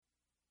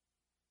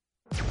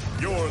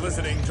You're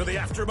listening to the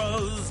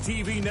AfterBuzz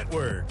TV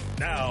Network,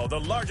 now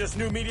the largest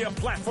new media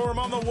platform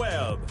on the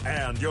web,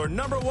 and your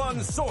number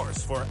one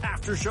source for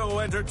after-show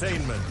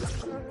entertainment.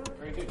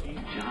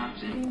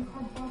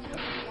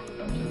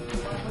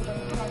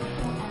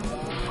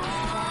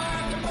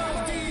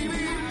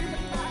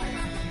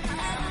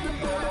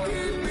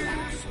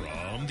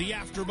 From the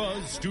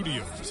AfterBuzz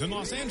Studios in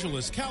Los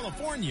Angeles,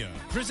 California,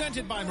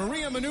 presented by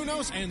Maria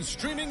Menounos and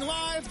streaming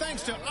live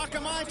thanks to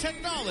Akamai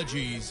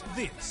Technologies.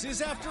 This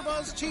is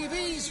AfterBuzz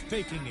TV's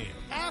Faking It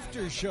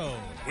After Show.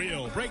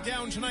 We'll break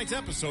down tonight's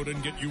episode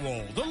and get you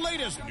all the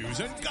latest news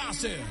and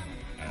gossip.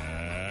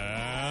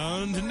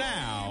 And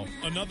now,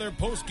 another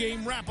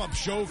post-game wrap-up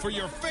show for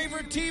your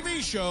favorite TV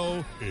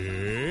show.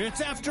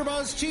 It's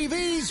AfterBuzz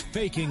TV's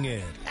Faking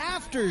It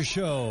After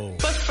Show.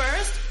 But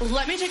first,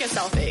 let me take a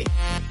selfie.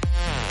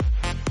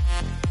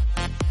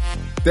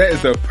 That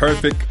is a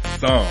perfect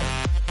song.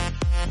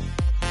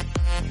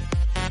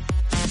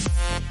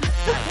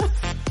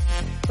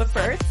 But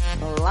first,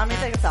 let me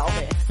take a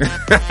selfie.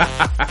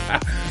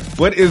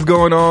 What is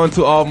going on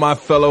to all my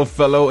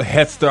fellow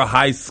Hester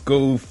High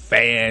School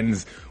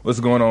fans? What's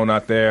going on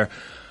out there?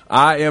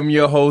 I am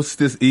your host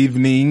this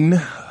evening.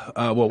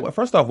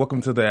 First off,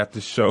 welcome to the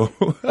after show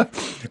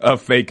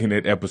of Faking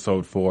It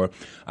episode 4.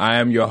 I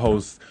am your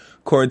host,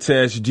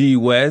 Cortez G.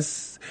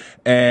 West.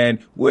 And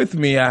with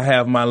me, I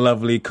have my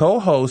lovely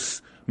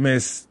co-host,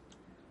 Miss...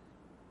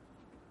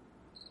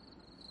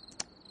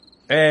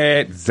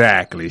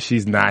 Exactly.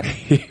 She's not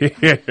here.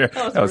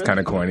 That was kind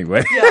of corny,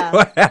 but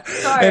yeah.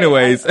 Sorry.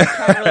 Anyways, I'm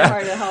trying really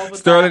hard to help with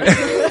Sterling,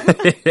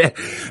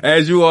 that.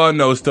 as you all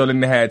know,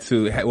 Sterling has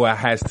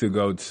to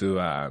go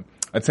to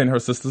attend her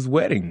sister's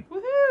wedding.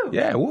 Woohoo!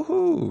 Yeah,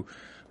 woohoo!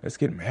 Let's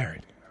get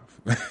married.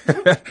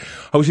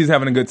 Hope she's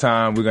having a good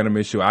time. We're gonna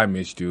miss you. I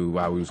missed you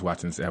while we was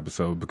watching this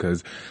episode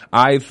because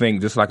I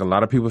think, just like a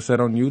lot of people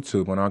said on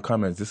YouTube on our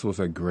comments, this was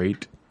a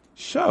great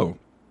show.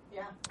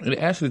 Yeah. It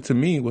actually, to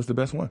me, was the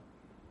best one.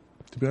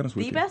 To be honest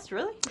with you. The best,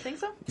 really? You think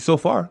so? So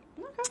far.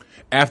 Okay.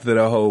 After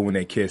the whole when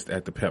they kissed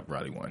at the pep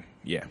rally one.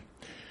 Yeah.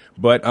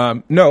 But,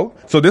 no.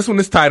 So this one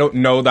is titled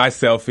Know Thy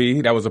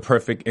Selfie. That was a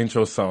perfect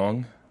intro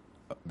song.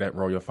 That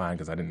Royal fine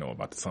because I didn't know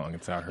about the song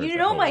until I heard it. You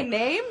know my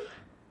name?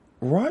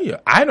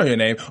 Royal. I know your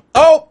name.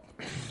 Oh!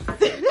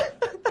 Sorry,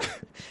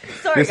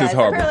 This guys. is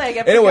horrible. Apparently I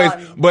get Anyways,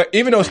 forgotten. but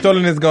even though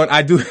Stolen is gone,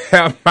 I do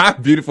have my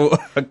beautiful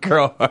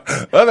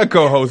other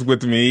co-host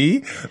with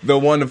me, the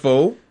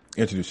wonderful...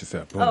 Introduce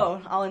yourself. Boom.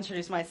 Oh, I'll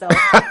introduce myself.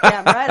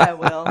 Damn right I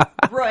will.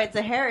 Roy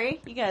Tahari.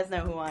 You guys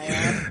know who I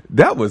am.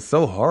 That was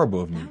so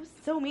horrible of me. That was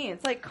so mean.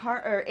 It's like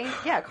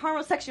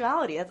karma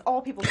sexuality. That's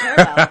all people care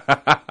about.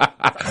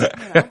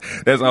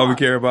 That's all we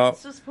care about?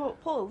 Let's just pull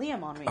a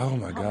Liam on me. Oh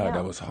my Help me God, out.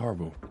 that was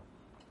horrible.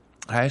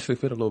 I actually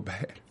feel a little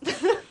bad.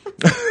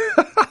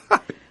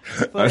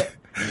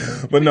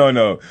 But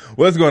no.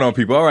 What's going on,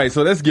 people? All right,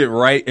 so let's get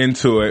right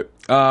into it.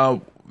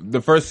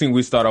 The first thing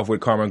we start off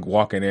with Karma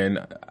walking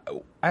in.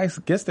 I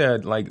guess their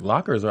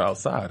lockers are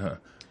outside, huh?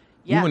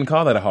 Yeah. You wouldn't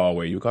call that a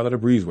hallway. You would call it a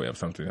breezeway or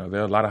something. There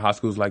are a lot of high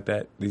schools like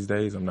that these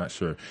days. I'm not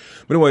sure.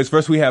 But anyways,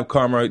 first we have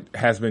Karma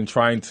has been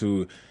trying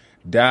to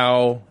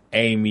dial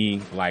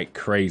Amy like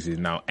crazy.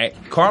 Now,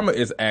 Karma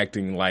is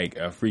acting like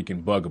a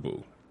freaking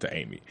bugaboo to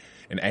Amy.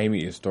 And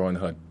Amy is throwing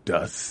her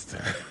dust.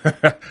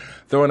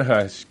 Throwing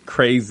her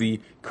crazy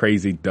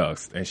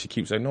dust. And she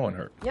keeps ignoring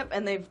her. Yep,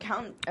 and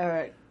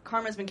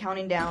Karma's been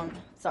counting down.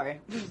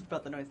 Sorry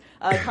about the noise.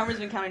 Karma's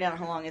been counting down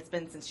how long it's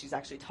been since she's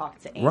actually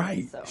talked to Amy.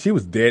 Right. So. She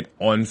was dead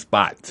on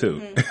spot,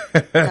 too.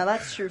 Mm-hmm. Now,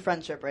 that's true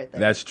friendship right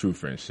there. That's true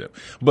friendship.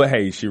 But,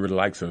 hey, she really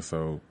likes her,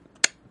 so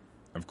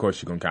of course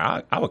she's going to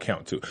count. I will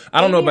count, too.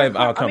 I don't know if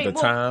I'll count the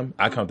time.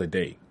 I count the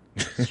day.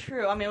 It's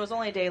true. I mean, it was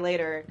only a day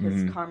later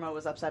because Karma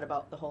was upset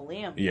about the whole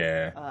Liam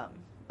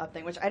up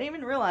thing, which I didn't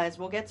even realize.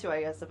 We'll get to,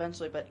 I guess,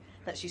 eventually, but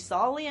that she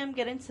saw Liam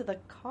get into the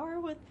car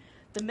with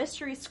the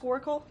mystery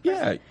Squircle.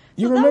 Yeah. So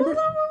You that remember? was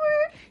a little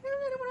weird.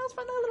 Anyone else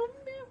find that a little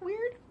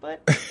weird?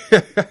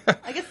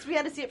 But I guess we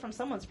had to see it from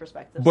someone's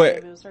perspective. But so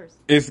maybe it was hers.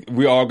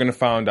 we all going to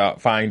find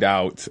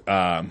out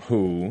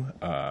who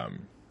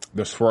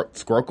the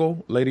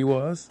Squircle lady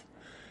was.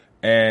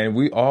 And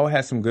we all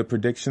had some good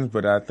predictions,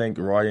 but I think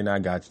Roy and I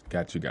got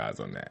you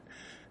guys on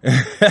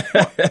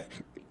that.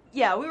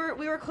 Yeah, we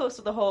were close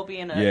to the whole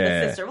being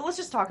a sister. Well, let's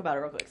just talk about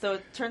it real quick. So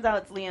it turns out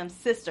it's Liam's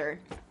sister,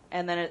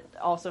 and then it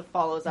also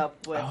follows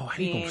up with how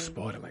being... you going to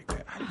spoil it like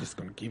that? How you just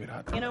going to give it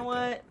out there? You know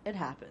like what? It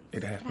happens.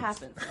 It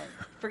happens. Like,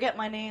 forget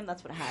my name,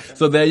 that's what happens.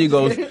 So there you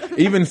go.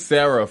 Even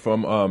Sarah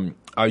from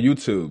our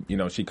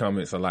YouTube, she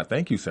comments a lot.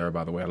 Thank you, Sarah,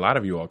 by the way. A lot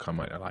of you all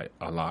comment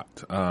a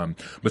lot.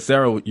 But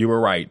Sarah, you were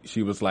right.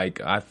 She was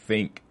like, I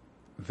think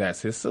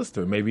that's his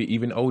sister, maybe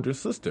even older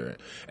sister.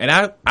 And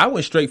I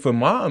went straight for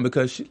mom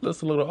because she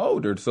looks a little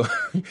older. So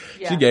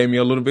she gave me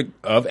a little bit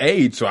of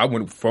age. So I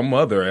went for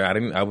mother.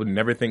 I would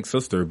never think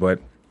sister, but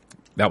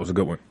that was a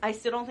good one. I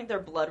still don't think they're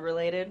blood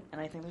related,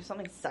 and I think there's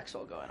something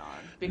sexual going on.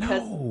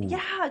 Because,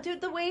 yeah,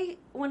 dude, the way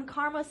when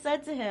Karma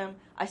said to him,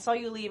 I saw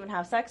you leave and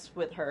have sex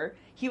with her,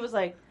 he was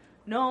like,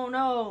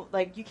 no,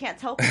 like, you can't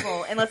tell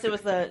people unless it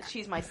was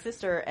she's my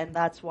sister, and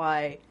that's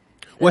why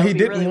Well, he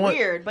didn't really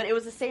weird, but it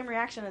was the same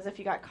reaction as if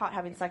you got caught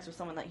having sex with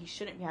someone that he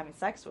shouldn't be having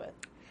sex with.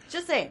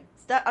 Just saying.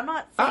 I'm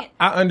not saying...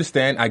 I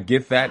understand. I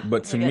get that.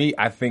 But to me,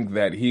 I think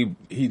that he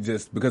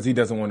just... Because he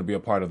doesn't want to be a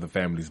part of the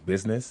family's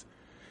business,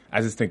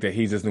 I just think that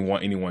he doesn't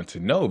want anyone to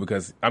know.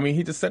 Because, I mean,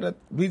 he just said that...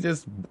 He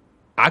just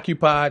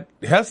occupied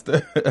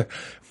Hester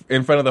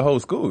in front of the whole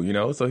school, you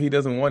know? So he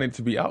doesn't want it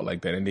to be out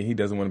like that. And then he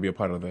doesn't want to be a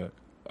part of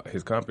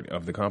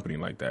the company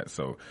like that.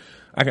 So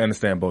I can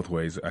understand both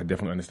ways. I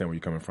definitely understand where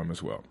you're coming from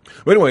as well.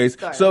 But anyways,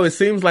 so it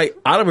seems like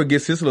Oliver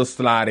gets his little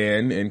slide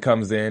in and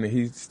comes in, and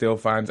he still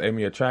finds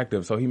Amy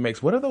attractive. So he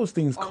makes, what are those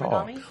things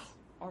called?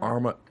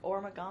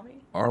 Origami?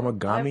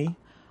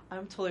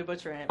 I'm totally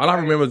butchering it. All I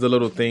remember is the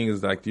little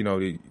things like, you know.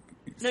 No,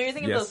 you're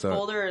thinking of those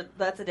folder.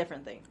 That's a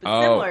different thing. It's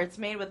similar. It's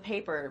made with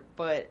paper,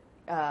 but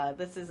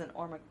this is an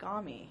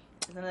origami.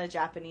 Isn't it a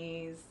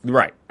Japanese?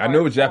 Right. I know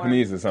it was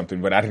Japanese or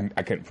something, but I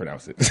couldn't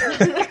pronounce it.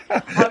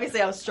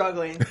 Obviously, I was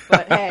struggling,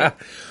 but hey.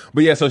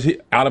 But yeah, so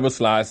Oliver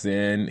slides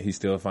in. He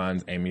still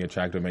finds Amy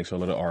attractive, makes her a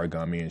little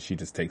origami, and she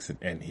just takes it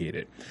and hit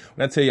it.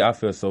 When I tell you, I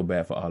feel so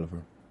bad for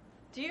Oliver.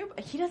 Do you?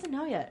 He doesn't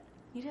know yet.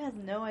 He has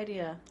no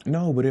idea.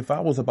 No, but if I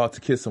was about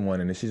to kiss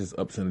someone and then she just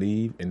ups and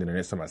leave, and then the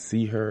next time I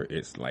see her,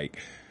 it's like...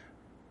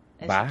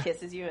 And bye. She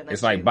kisses you, and then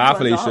it's like, bye,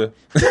 Felicia.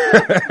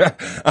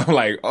 I'm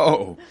like,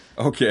 oh,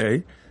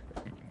 okay.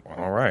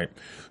 All right.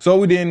 So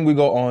we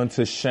go on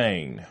to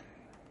Shane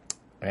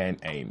and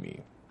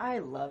Amy. I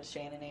love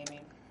Shane and Amy.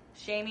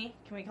 Shamey?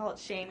 Can we call it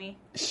Shamey?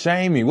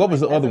 Shamey. What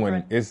was the other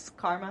one? It's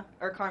Karma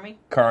or Carmi?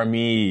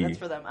 Carmi. That's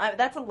for them.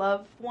 That's a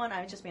love one.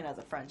 I just mean as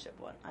a friendship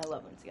one. I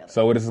love them together.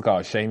 So what is it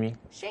called? Shamey?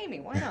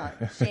 Shamey. Why not?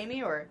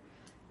 Shamey or...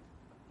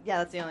 Yeah,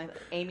 that's the only...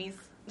 Amy's.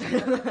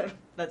 That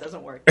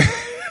doesn't work.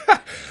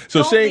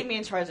 So Don't leave me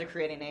in charge of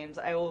creating names.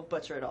 I will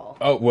butcher it all.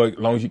 Oh, well, as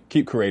long as you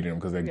keep creating them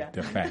because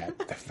they're fab.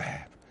 They're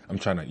fab. I'm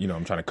trying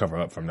to cover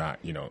up from not,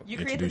 You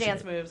create the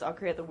dance moves, I'll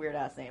create the weird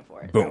ass name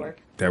for it. Boom. Does that work?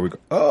 There we go.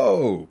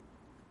 Oh,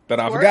 that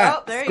I forgot.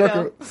 Oh, there you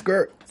go.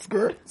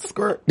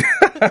 Skirt.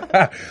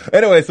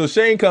 Anyway, so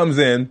Shane comes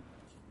in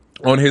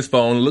on his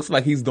phone. Looks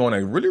like he's doing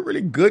a really,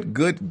 really good,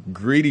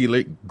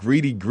 greedy,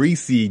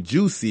 greasy,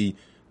 juicy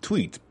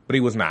tweet, but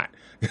he was not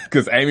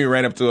because Amy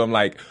ran up to him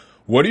like,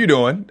 "What are you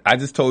doing? I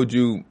just told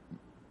you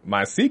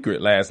my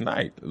secret last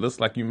night. It looks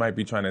like you might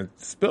be trying to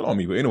spill on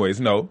me." But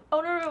anyways, no. Oh,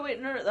 no.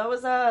 That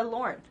was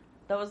Lauren.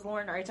 That was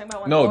Lauren. Are you talking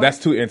about one? No, Lauren? that's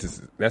two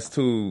instances. That's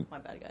two My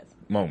bad, guys.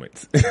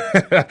 moments.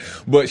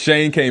 But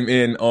Shane came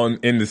in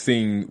the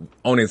scene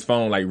on his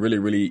phone, like really,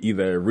 really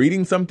either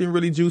reading something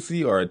really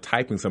juicy or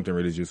typing something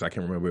really juicy. I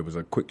can't remember. It was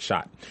a quick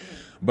shot. Mm-hmm.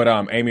 But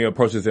Amy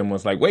approaches him and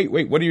was like, wait,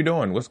 what are you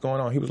doing? What's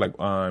going on? He was like,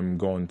 I'm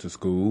going to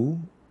school.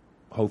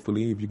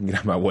 Hopefully, if you can get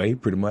out of my way,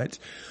 pretty much.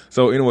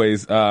 So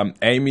anyways,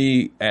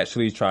 Amy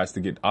actually tries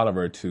to get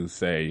Oliver to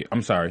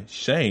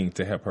Shane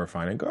to help her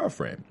find a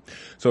girlfriend.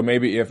 So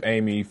maybe if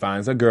Amy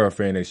finds a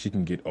girlfriend, that she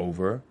can get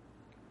over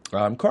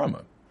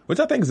Karma, which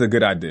I think is a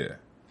good idea.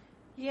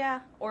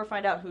 Yeah, or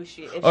find out who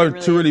she is. Or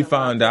to really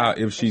find out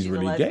if she's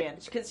really gay.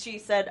 Because she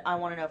said, I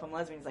want to know if I'm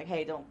lesbian. He's like,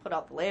 hey, don't put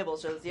out the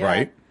labels. Just, yeah.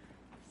 Right.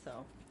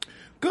 So.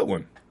 Good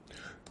one.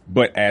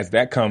 But as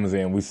that comes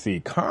in, we see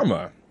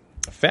Karma.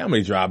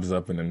 Family drives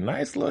up in a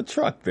nice little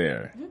truck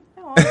there.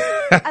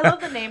 I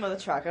love the name of the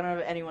truck. I don't know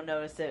if anyone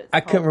noticed it.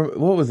 I can't remember.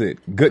 What was it?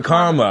 Good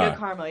Karma. Good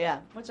Karma, yeah.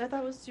 Which I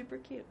thought was super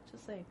cute.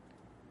 Just saying.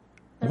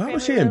 Why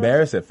was she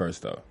embarrassed at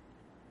first, though?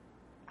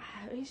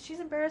 She's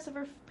embarrassed of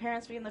her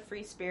parents being the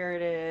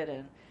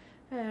free-spirited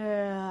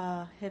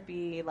and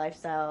hippie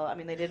lifestyle. I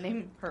mean, they did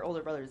name her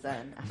older brother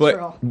Zen,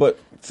 after all.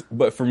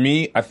 But for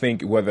me, I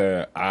think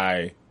whether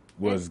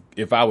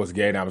if I was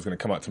gay and I was going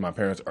to come out to my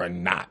parents or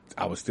not,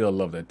 I would still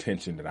love the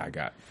attention that I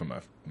got from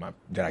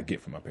that I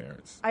get from my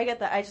parents. I get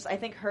that. I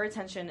think her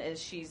attention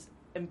is she's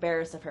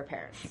embarrassed of her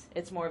parents.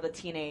 It's more of the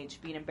teenage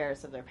being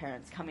embarrassed of their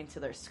parents coming to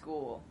their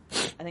school.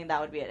 I think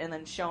that would be it, and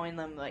then showing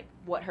them like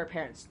what her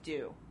parents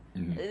do.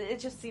 Mm-hmm. It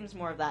just seems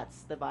more of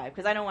that's the vibe.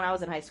 Because I know when I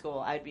was in high school,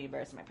 I'd be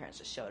embarrassed if my parents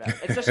just showed up,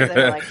 especially if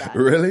they were like that.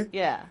 Really?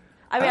 Yeah.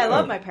 I mean, I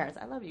love my parents.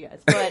 I love you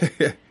guys,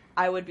 but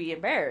I would be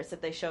embarrassed if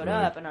they showed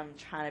up and I'm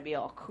trying to be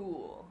all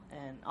cool.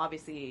 And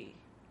obviously,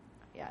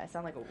 yeah, I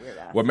sound like a weird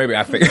ass. Well, maybe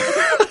I think...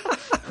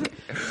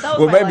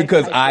 well, maybe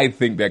because I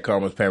think that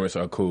Karma's parents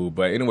are cool.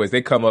 But anyways,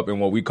 they come up in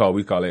what we call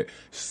it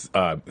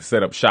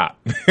set up shop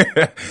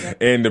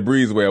in the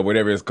breezeway,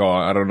 whatever it's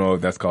called. I don't know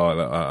if that's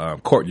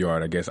called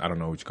courtyard, I guess. I don't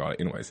know what you call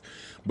it. Anyways.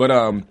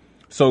 But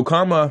so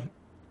Karma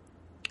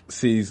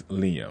sees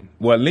Liam.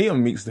 Well,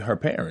 Liam meets her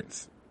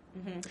parents.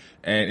 Mm-hmm.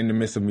 And in the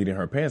midst of meeting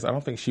her parents, I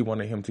don't think she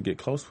wanted him to get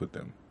close with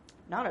them.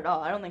 Not at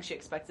all. I don't think she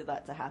expected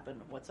that to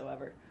happen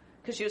whatsoever.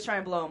 Because she was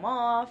trying to blow him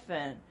off,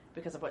 and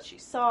because of what she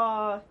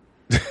saw,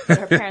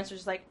 her parents were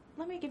just like,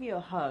 let me give you a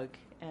hug.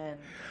 And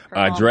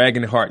her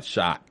dragon heart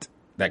shot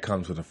that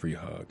comes with a free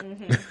hug.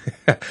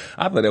 Mm-hmm.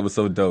 I thought that was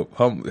so dope.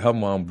 Her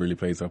mom really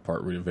plays her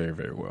part really very,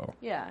 very well.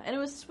 Yeah, and it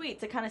was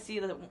sweet to kind of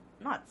see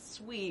not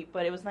sweet,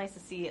 but it was nice to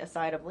see a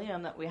side of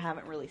Liam that we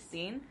haven't really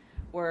seen,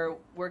 where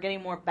we're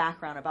getting more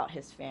background about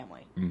his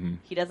family. Mm-hmm.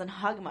 He doesn't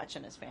hug much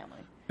in his family.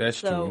 That's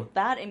true. So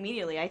that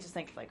immediately, I just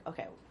think, like,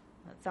 okay,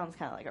 That sounds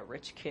kind of like a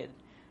rich kid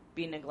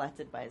being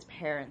neglected by his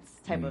parents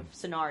type of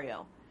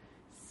scenario.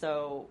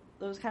 So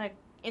it was kind of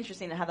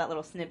interesting to have that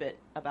little snippet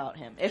about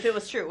him. If it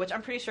was true, which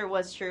I'm pretty sure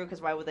was true,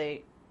 because why would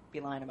they be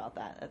lying about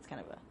that? That's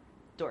kind of a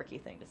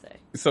dorky thing to say.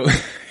 So,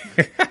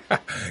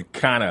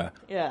 kind of.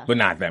 Yeah. But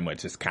not that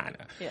much. It's kind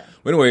of. Yeah.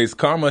 But anyways,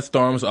 Karma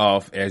storms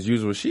off as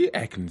usual. She's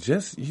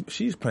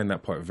playing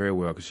that part very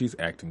well because she's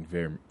acting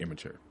very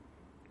immature.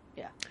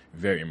 Yeah.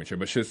 Very immature.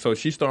 But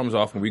she storms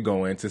off and we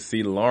go in to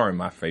see Lauren,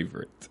 my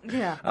favorite.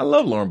 Yeah. I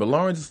love Lauren, but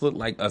Lauren just looked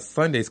like a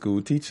Sunday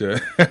school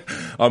teacher,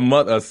 a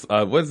mother,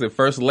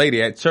 first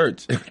lady at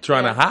church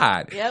trying to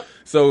hide. Yep.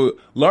 So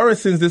Lauren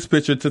sends this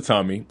picture to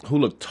Tommy, who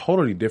looked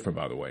totally different,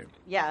 by the way.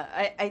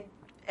 Yeah.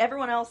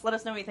 Everyone else, let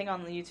us know what you think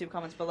on the YouTube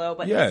comments below.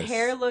 But yes. his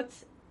hair looked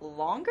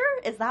longer?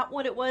 Is that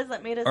what it was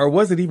that made us... Or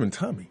was it even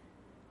Tommy?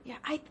 Yeah,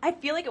 I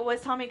feel like it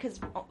was Tommy because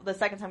the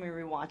second time we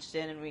rewatched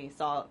it and we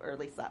saw, or at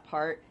least that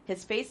part,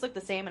 his face looked the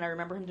same, and I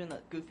remember him doing the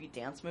goofy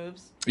dance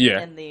moves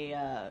in the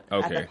at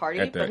the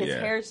party. But his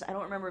hair, I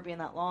don't remember it being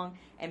that long,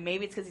 and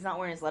maybe it's because he's not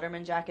wearing his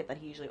Letterman jacket that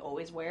he usually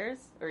always wears,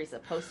 or he's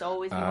supposed to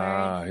always be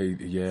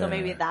wearing. So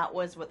maybe that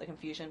was what the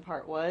confusion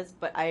part was.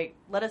 But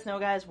let us know,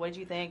 guys. What did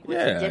you think? Was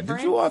it different?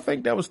 Did you all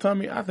think that was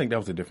Tommy? I think that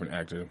was a different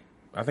actor.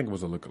 I think it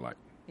was a lookalike.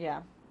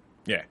 Yeah.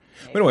 Yeah.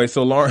 But anyway,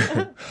 so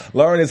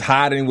Lauren is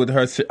hiding with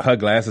her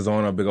glasses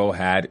on, a big old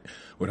hat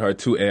with her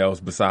 2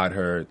 L's beside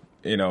her.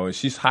 You know, and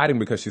she's hiding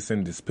because she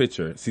sent this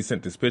picture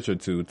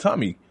to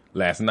Tommy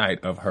last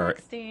night of her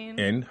sexting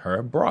in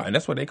her bra. And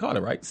that's what they call it,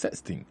 right?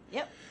 Sexting.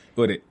 Yep.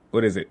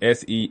 What is it?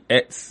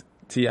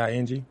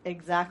 SEXTING?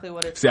 Exactly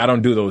what it's See, I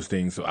don't do those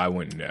things, so I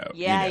wouldn't know.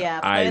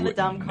 Yeah, play the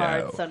dumb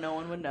card so no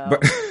one would know.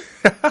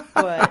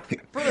 But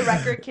for the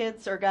record,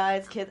 kids,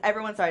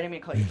 everyone, sorry, I didn't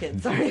mean to call you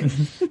kids. Sorry.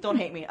 Don't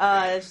hate me.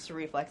 It's just a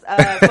reflex.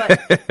 But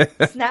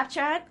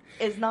Snapchat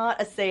is not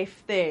a safe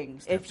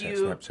thing.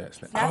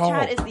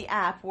 Snapchat is the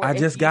app where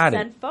if you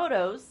send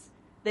photos,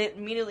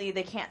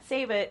 they can't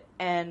save it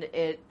and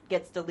it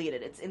gets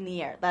deleted. It's in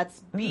the air.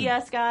 That's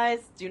BS,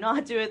 guys. Do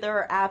not do it.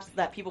 There are apps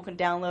that people can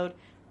download.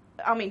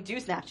 I mean, do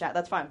Snapchat,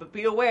 that's fine, but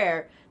be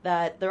aware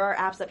that there are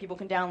apps that people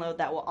can download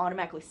that will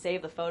automatically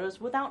save the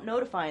photos without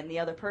notifying the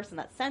other person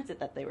that sent it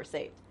that they were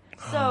saved.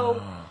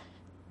 So,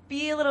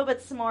 be a little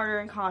bit smarter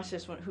and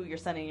cautious who you're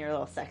sending your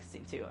little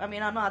sexting to. I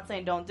mean, I'm not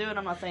saying don't do it,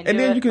 I'm not saying do it. And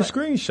then you can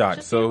screenshot,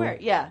 just be aware.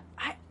 Yeah.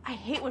 I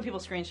hate when people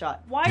screenshot.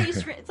 Why are you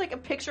it's like a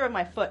picture of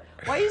my foot.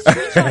 Why are you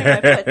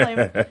screenshotting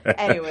my foot?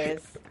 Anyways.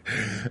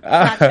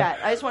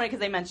 Snapchat. I just wanted, because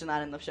they mentioned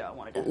that in the show. I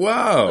wanted to.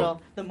 Wow. So,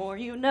 the more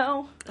you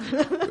know.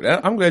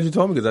 I'm glad you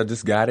told me, because I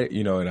just got it,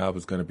 and I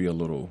was going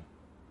to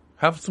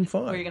have some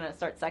fun. Were you going to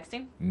start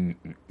sexting? No.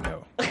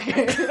 Well, I'm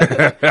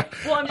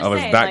just saying. I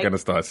was not going to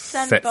start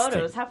send sexting.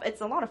 Photos. It's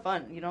a lot of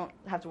fun. You don't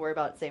have to worry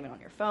about saving on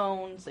your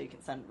phone, so you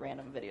can send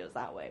random videos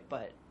that way,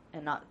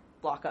 and not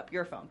block up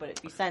your phone. But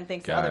if you send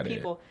things to other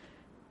people,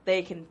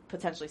 they can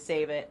potentially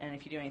save it, and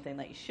if you do anything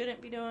that you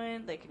shouldn't be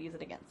doing, they could use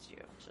it against you.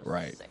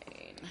 Just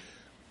saying.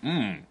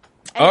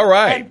 All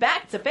right. And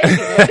back to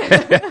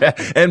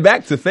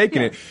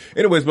faking it.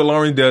 Anyways, but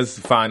Lauren does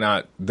find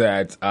out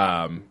that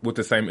with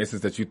the same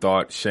instance that you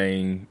thought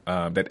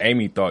that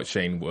Amy thought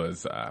Shane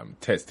was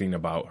texting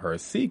about her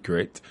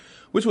secret,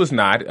 which was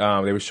not.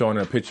 They were showing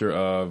her a picture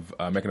of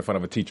making fun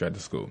of a teacher at the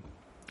school.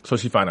 So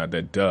she found out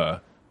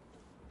that,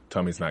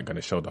 Tommy's not going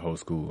to show the whole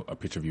school a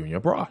picture of you in your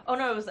bra. Oh,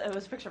 no, it was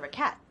a picture of a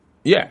cat.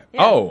 Yeah.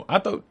 Oh, I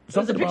thought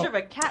something about... It was a picture of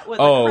a cat with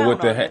a crown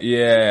with the on it.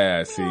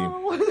 Yeah, see.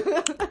 No.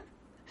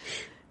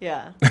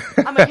 Yeah.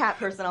 I'm a cat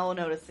person. I'll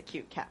notice a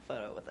cute cat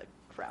photo with a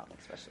crown,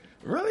 especially.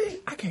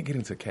 Really? I can't get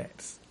into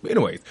cats. But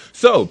anyways,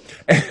 so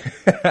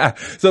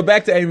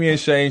back to Amy and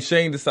Shane.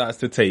 Shane decides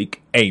to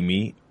take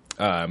Amy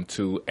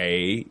to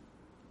a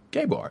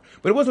gay bar.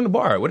 But it wasn't a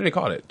bar. What did they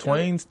call it?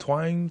 Twines?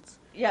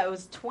 Yeah, it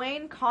was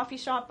Twain Coffee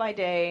Shop by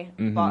day,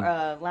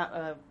 club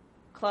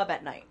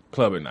at night.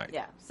 Club at night.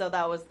 Yeah, so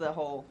that was the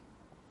whole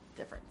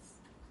difference.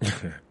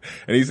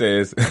 And he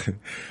says,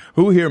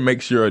 who here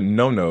makes sure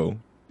no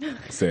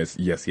says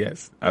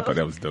yes. I thought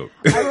that was dope.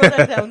 I wrote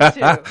that down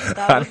too.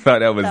 I thought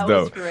that was dope. That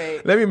was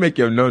great. Let me make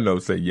your no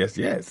say yes.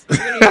 You're going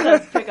to use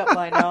that pickup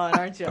line now,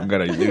 aren't you? I'm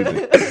going to use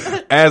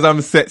it. As I'm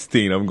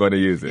sexting, I'm going to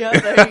use it. Yeah,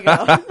 there you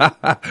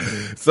go.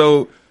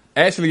 So,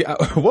 actually,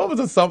 what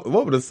were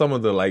some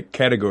of the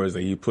categories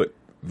that he put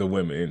the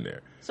women in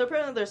there? So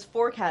apparently there's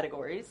 4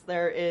 categories.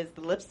 There is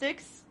the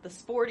lipsticks, the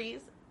sporty,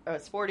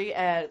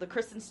 the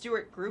Kristen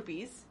Stewart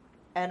groupies,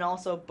 and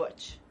also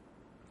Butch.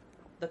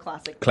 The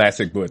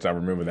classic Butch. I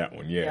remember that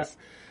one, yes. Yep.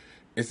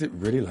 Is it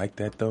really like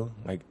that, though?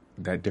 Like,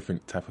 that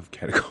different type of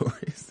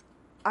categories?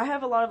 I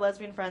have a lot of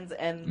lesbian friends,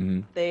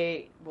 and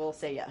they will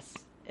say yes.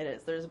 It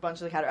is. There's a bunch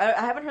of the categories.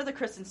 I haven't heard the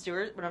Kristen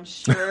Stewart, but I'm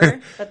sure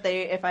that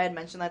if I had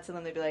mentioned that to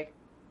them, they'd be like,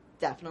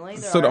 definitely.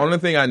 The only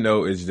thing I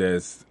know is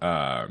just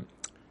the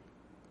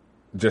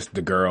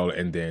girl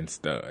and then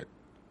stud,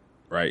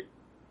 right?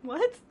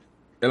 What?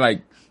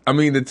 The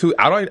two.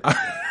 I don't.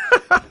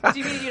 Do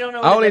you mean you don't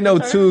know? I only know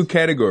 2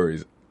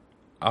 categories.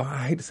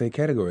 I hate to say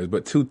categories,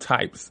 but 2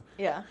 types.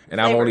 Yeah.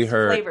 And I've only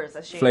heard flavors.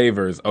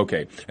 Flavors,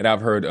 okay. And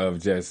I've heard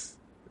of just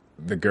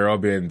the girl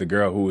being the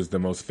girl who was the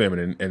most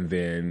feminine, and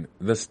then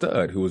the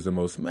stud who was the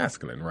most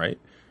masculine, right?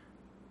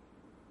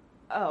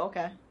 Oh,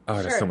 okay.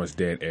 Oh, there's so much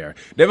dead air.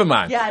 Never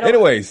mind. Yeah,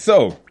 anyway,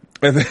 so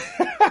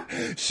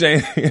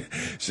Shane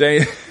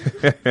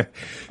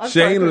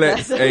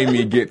lets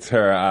Amy get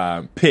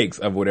her picks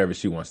of whatever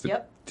she wants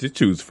to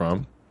choose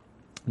from,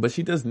 but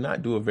she does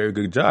not do a very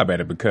good job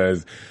at it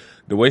because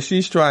the way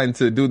she's trying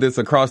to do this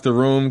across the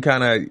room,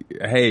 kind of,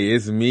 hey,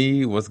 it's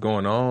me. What's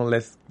going on?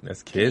 Let's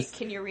kiss.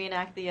 Can you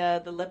reenact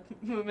the lip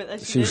movement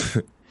that she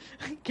did?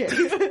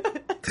 Okay.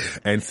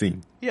 And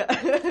scene. Yeah.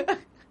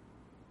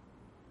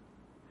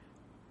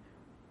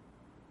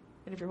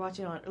 And if you're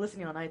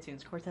listening on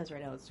iTunes, Cortez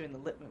right now is doing the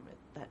lip movement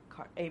that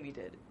Amy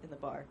did in the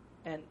bar.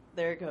 And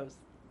there it goes.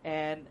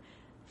 And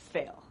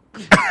fail.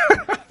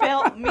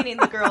 Fail, meaning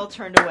the girl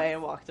turned away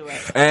and walked away.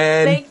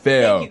 And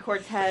fail. Thank you,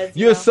 Cortez.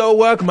 You're so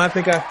welcome. I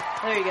think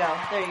There you go.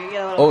 There you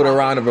go. Oh, a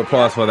round of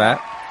applause for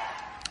that.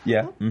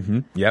 Yeah. Mm-hmm.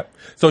 Yep.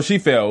 So she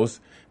fails,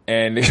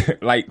 and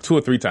like 2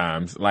 or 3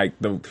 times. Like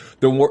the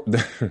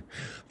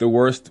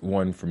worst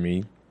one for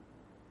me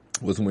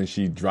was when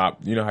she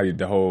dropped, you know how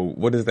the whole,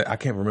 what is that? I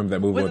can't remember that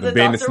movie. The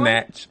bend and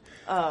snatch.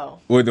 Oh.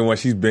 With the one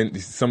she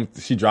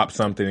dropped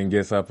something and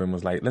gets up and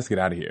was like, let's get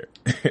out of here.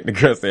 The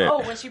girl said. Oh,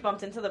 when she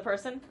bumped into the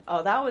person?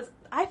 Oh,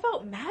 I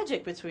felt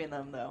magic between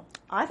them though.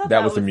 I thought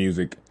that was the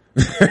music.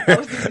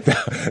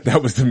 That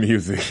was the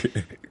music.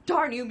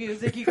 Darn you,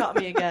 music, you got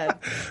me again.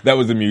 That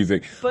was the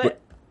music. But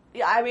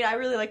yeah, I mean, I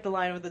really like the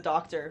line with the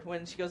doctor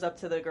when she goes up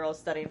to the girl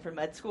studying for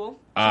med school.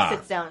 She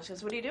sits down and she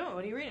goes, "What are you doing?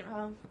 What are you reading?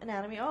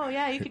 Anatomy. Oh,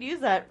 yeah, you could use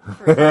that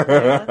for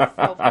that's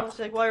helpful." She's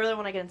like, "Well, I really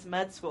want to get into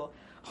med school."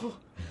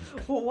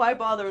 Well, why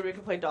bother when we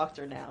can play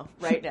doctor now,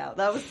 right now?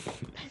 That was,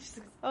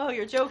 oh,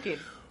 you're joking.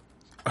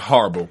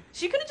 Horrible.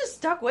 She could have just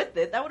stuck with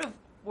it. That would have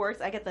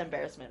worked. I get the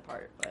embarrassment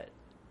part, but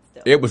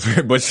still. It was,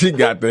 but she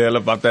got the hell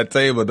up off that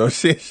table though.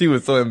 She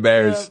was so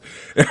embarrassed.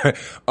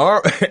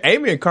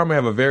 Amy and Karma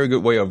have a very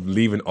good way of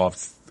leaving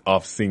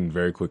off scene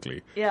very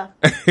quickly. Yeah.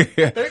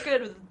 They're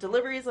good with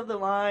deliveries of the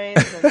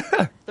lines.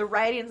 And the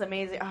writing's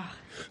amazing. Oh,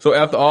 so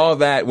after all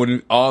that,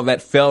 when all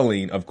that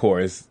failing, of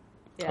course,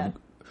 yeah.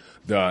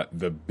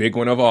 The big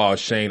one of all,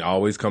 Shane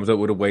always comes up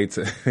with a way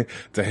to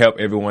to help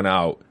everyone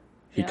out.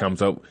 He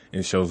comes up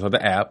and shows her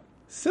the app,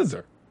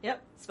 Scissor.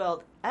 Yep,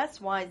 spelled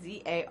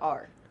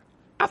SYZAR.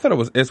 I thought it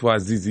was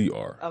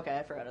SYZZR. Okay,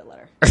 I forgot a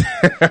letter.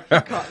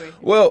 You caught me.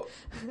 Well,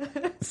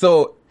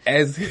 so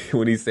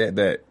when he said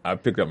that, I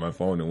picked up my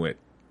phone and went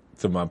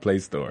to my Play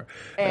Store.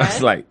 And I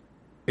was like,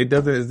 it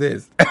doesn't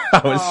exist.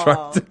 I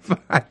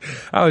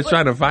was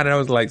trying to find it. I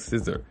was like,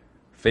 Scissor.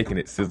 Faking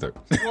it, Scissor.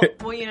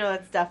 Well, you know,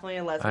 it's definitely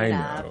a lesbian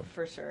app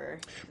for sure.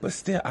 But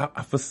still, I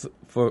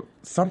for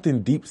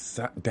something deep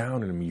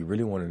down in me, you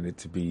really wanted it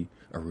to be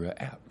a real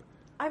app.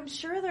 I'm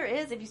sure there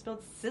is if you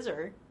spelled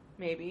scissor,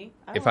 maybe.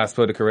 If I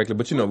spelled it correctly,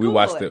 but we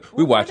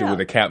watch it with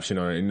a caption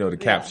on it. You know, the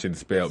caption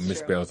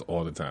misspells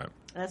all the time.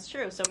 That's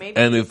true. So maybe,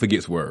 and it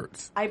forgets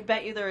words. I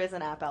bet you there is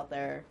an app out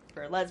there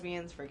for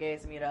lesbians, for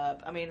gays to meet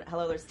up. I mean,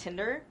 hello, there's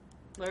Tinder.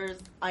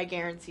 I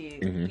guarantee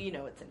you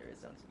know what Tinder is,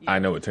 don't you? I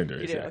know what Tinder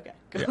is. You do? Yeah. Okay.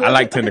 Yeah, I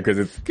like Tinder because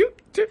it's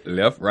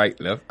left, right,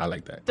 left. I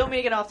like that. Don't mean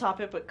to get off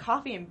topic, but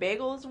coffee and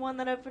bagel is one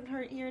that I've been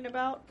hearing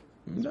about.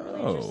 It's really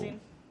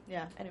interesting.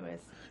 Yeah. Anyways,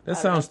 that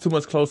sounds too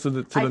much closer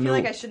to the new. I feel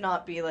like I should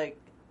not be like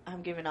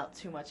I'm giving out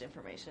too much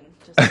information.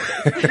 Just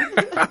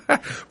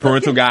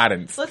parental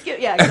guidance.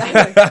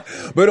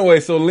 Exactly. But anyway,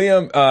 so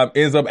Liam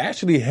ends up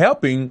actually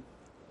helping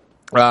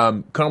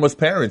Karma's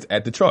parents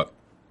at the truck.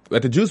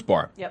 At the juice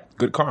bar. Yep.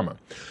 Good karma.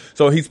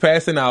 So he's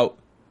passing out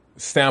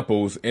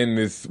samples in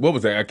this, what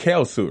was that, a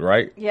kale suit,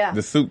 right? Yeah.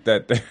 The suit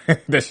that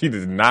that she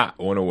does not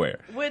want to wear.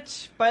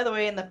 Which, by the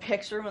way, in the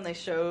picture when they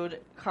showed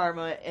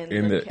Karma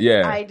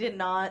I did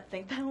not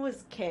think that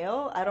was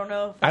kale. I don't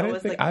know if that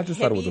was I just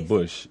thought it was a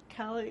bush.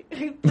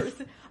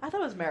 Person. I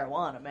thought it was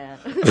marijuana, man.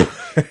 I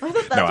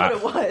thought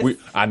that's what it was.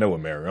 I know what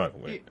marijuana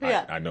was.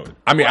 Yeah. I know it.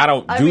 I mean, I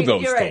don't do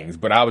those things,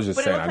 but I was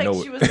just saying, I know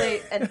it. She was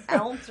an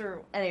ounce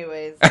or,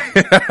 anyways.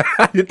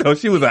 You thought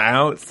she was an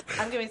ounce?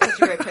 I'm giving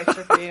such a great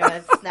picture for you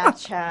guys.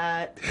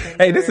 Snapchat.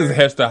 Tinder. Hey, this is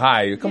Hester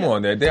High. Come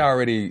on, they're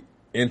already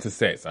into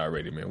sex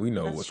already, man. We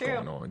know what's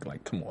going on.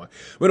 Like, come on.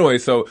 But anyway,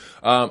 so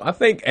I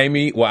think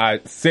I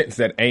sense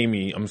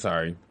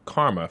that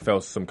Karma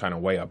felt some kind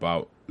of way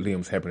about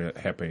Liam's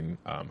helping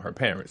her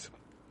parents.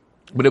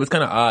 But it was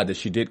kind of odd that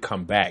she did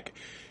come back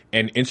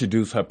and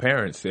introduce her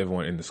parents to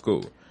everyone in the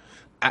school.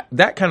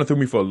 That kind of threw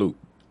me for a loop.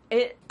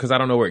 Because I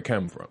don't know where it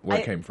came from.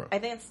 I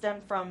think it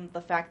stemmed from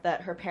the fact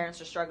that her parents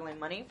are struggling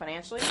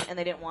financially, and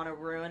they didn't want to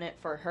ruin it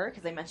for her,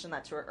 because they mentioned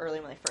that to her early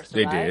when they first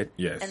arrived. They did,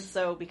 yes. And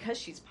so, because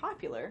she's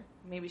popular,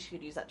 maybe she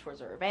could use that towards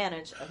her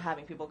advantage of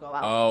having people go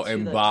out. Oh,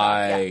 and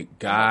buy.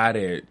 Got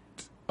it.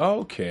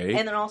 Okay.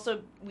 And then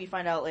also, we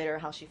find out later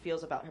how she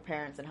feels about her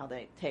parents and how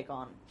they take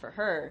on for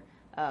her,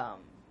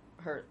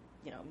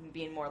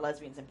 being more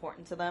lesbian's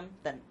important to them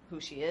than who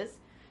she is.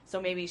 So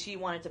maybe she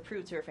wanted to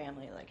prove to her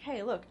family, like,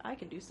 hey, look, I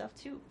can do stuff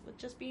too with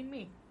just being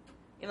me.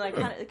 You know, like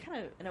it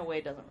kind of in a way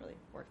doesn't really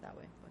work that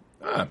way.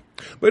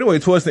 But anyway,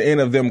 towards the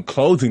end of them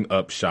closing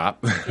up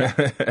shop,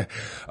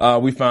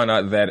 we found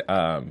out that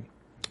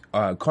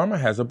Karma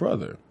has a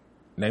brother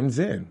named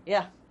Zen.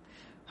 Yeah.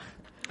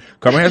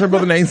 Karma has a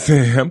brother named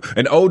Sam,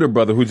 an older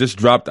brother who just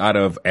dropped out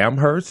of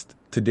Amherst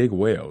to dig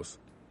wells.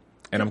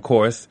 And of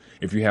course,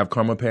 if you have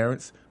Karma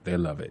parents, they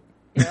love it.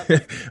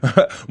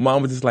 Yep.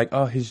 Mom was just like,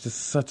 oh, he's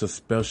just such a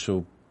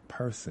special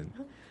person.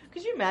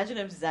 Could you imagine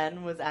if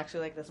Zen was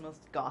actually like this most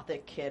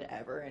gothic kid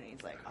ever, and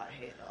he's like, I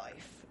hate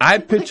life. I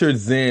pictured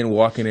Zen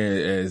walking in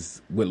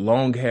as with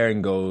long hair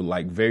and go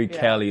like very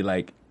Cali,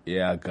 like,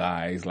 yeah,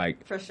 guys,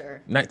 like for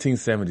sure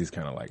 1970s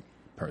kind of like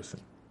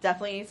person.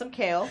 Definitely need some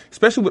kale,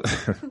 especially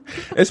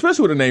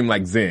with a name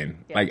like Zen.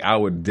 Yeah. Like I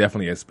would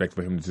definitely expect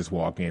for him to just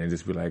walk in and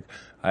just be like,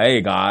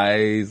 "Hey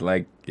guys,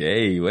 like,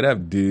 hey, what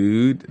up,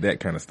 dude?" That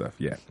kind of stuff.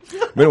 Yeah.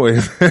 But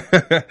anyways,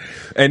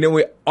 and then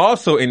we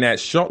also in that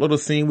short little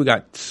scene we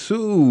got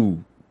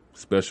two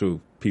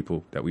special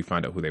people that we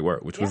find out who they were,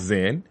 which was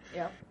Zen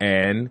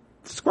and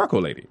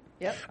Squircle Lady.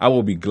 Yep. I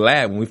will be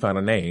glad when we find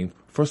a name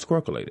for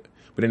Squircle Lady.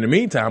 But in the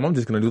meantime, I'm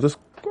just gonna do the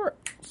squirt.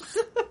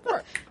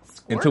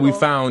 Until we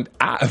find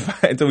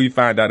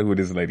out who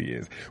this lady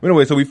is.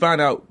 Anyway, so we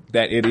find out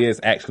that it is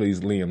actually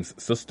Liam's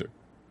sister.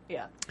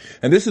 Yeah.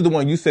 And this is the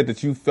one you said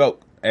that you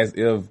felt as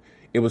if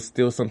it was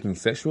still something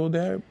sexual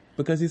there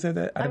because he said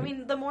that? I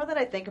mean, the more that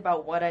I think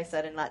about what I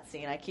said in that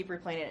scene, I keep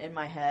replaying it in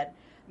my head.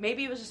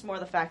 Maybe it was just more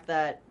the fact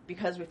that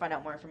because we find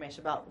out more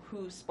information about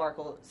who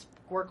Squircle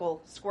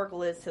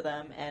is to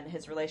them and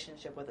his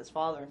relationship with his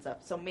father and stuff.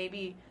 So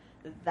maybe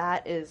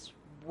that is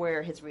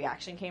where his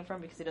reaction came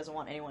from because he doesn't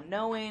want anyone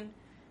knowing.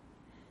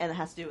 And it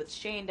has to do with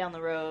Shane down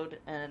the road,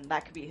 and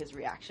that could be his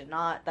reaction,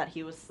 not that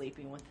he was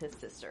sleeping with his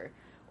sister.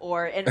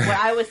 And what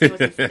I was seeing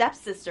was his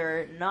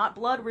stepsister, not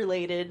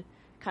blood-related,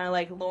 kind of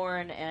like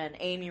Lauren and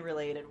Amy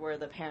related, where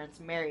the parents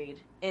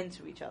married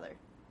into each other.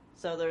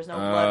 So there's no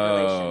blood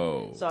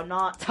relation. So I'm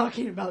not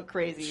talking about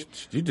crazy,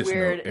 you just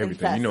weird know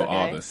everything. incest, you know okay?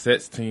 all the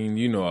sexting.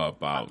 You know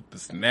about the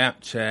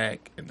Snapchat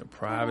and the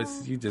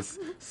privacy. You just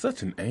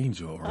such an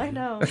angel. Right? I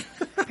know.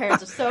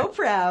 Parents are so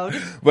proud.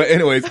 But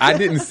anyways, I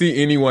didn't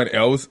see anyone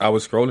else. I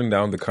was scrolling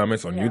down the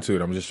comments on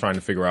YouTube. I'm just trying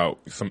to figure out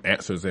some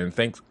answers. And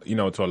thanks,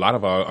 to a lot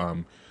of our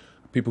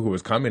people who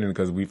was commenting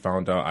because we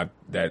found out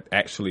that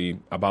actually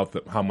about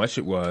how much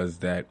it was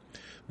that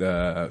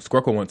the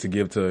Squircle wants to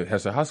give to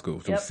Hester High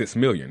School, so $6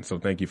 million. So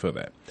thank you for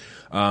that.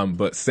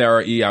 But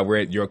Sarah E., I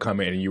read your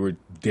comment and you were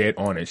dead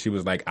on it. She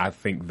was like, I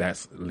think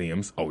that's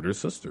Liam's older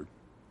sister.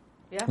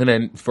 Yeah. And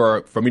then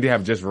for me to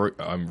have just read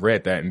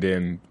that and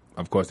then,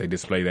 of course, they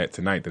display that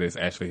tonight that it's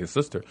actually his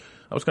sister,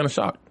 I was kind of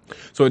shocked.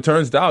 So it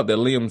turns out that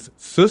Liam's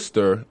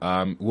sister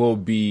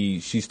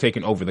she's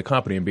taking over the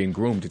company and being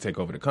groomed to take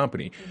over the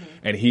company. Mm-hmm.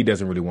 And he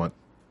doesn't really want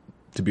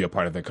to be a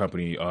part of the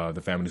company,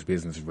 the family's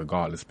business,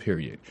 regardless.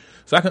 Period.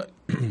 So I can,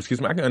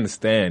 I can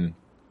understand,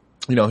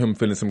 him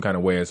feeling some kind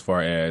of way as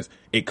far as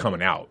it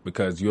coming out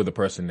because you're the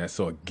person that's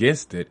so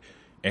against it,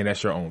 and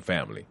that's your own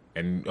family.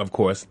 And of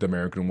course, the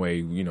American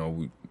way,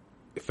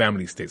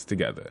 family sticks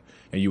together,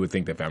 and you would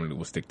think that family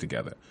will stick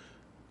together.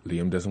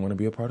 Liam doesn't want to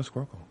be a part of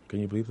Squircle. Can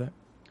you believe that?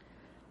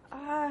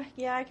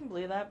 Yeah, I can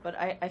believe that, but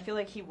I feel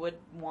like he would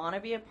want to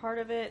be a part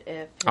of it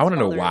if. I want to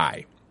know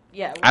why.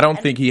 Yeah, I don't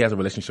think he has a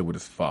relationship with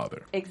his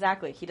father.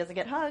 Exactly. He doesn't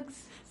get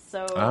hugs.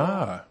 So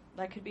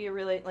that could be a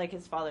really, like,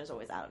 his father's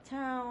always out of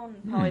town,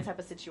 probably type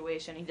of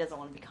situation. He doesn't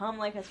want to become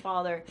like his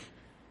father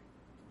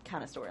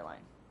kind of storyline.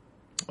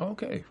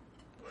 Okay.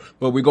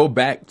 Well, we go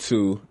back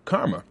to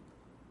Karma.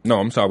 No,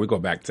 I'm sorry. We go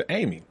back to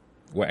Amy,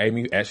 where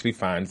Amy actually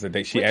finds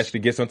that she actually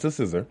gets onto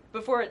Scissor.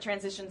 Before it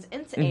transitions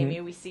into Amy,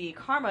 we see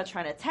Karma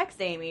trying to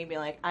text Amy and be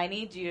like, I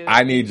need you.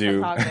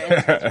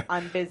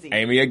 I'm busy.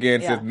 Amy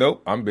again says,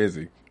 nope, I'm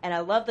busy. And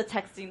I love the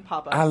texting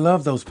pop-ups. I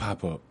love those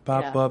pop-up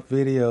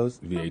videos.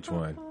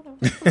 VH1.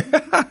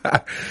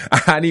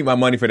 I need my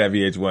money for that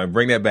VH1.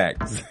 Bring that back.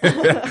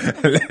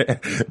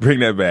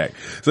 Bring that back.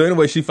 So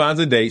anyway, she finds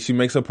a date. She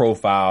makes a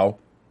profile.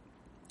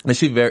 And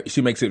she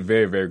makes it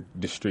very, very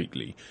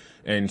discreetly.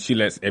 And she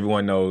lets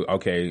everyone know,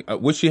 okay,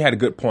 which she had a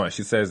good point.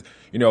 She says,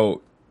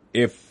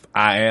 if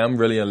I am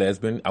really a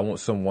lesbian, I want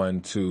someone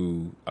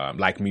to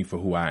like me for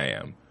who I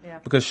am. Yeah.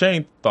 Because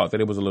Shane thought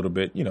that it was a little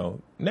bit,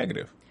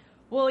 negative.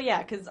 Well,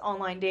 yeah, because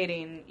online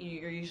dating,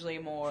 you're usually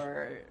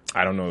more.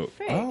 I don't know.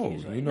 Fake,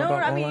 usually. You know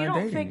about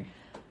online dating.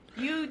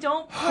 You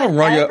don't.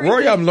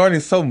 Roy, I'm learning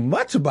so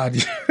much about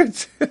you.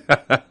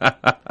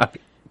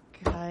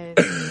 Guys,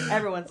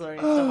 everyone's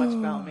learning so much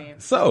about me.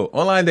 So,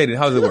 online dating,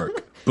 how does it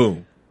work?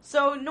 Boom.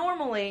 So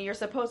normally, you're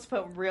supposed to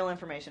put real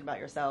information about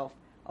yourself.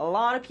 A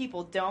lot of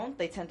people don't.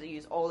 They tend to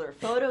use older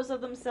photos of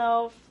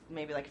themselves,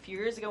 maybe like a few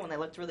years ago when they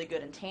looked really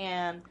good and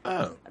tan.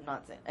 Oh. I'm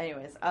not saying.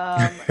 Anyways.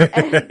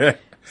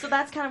 So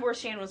that's kind of where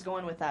Shane was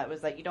going with that,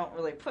 was that you don't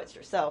really put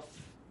yourself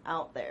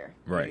out there.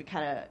 Right. You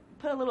kind of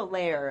put a little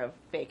layer of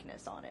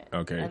fakeness on it.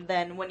 Okay. And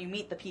then when you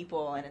meet the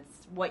people and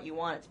it's what you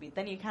want it to be,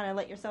 then you kind of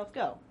let yourself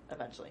go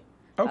eventually.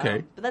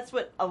 Okay. But that's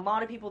what a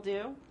lot of people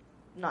do.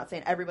 I'm not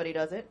saying everybody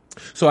does it.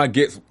 So I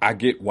get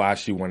why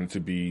she wanted to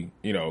be,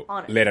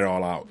 honest. Let it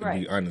all out and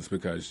right. be honest,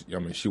 because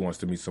she wants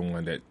to meet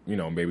someone that,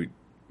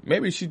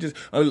 maybe she just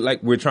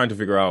like we're trying to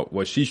figure out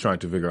what she's trying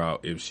to figure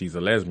out if she's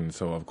a lesbian.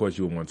 So of course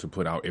you would want to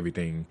put out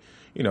everything,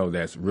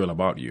 that's real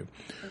about you.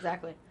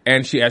 Exactly.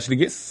 And she actually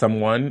gets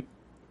someone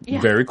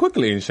very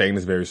quickly, and Shane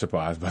is very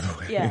surprised, by the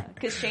way. Yeah,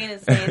 because Shane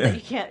is saying that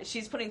you can't.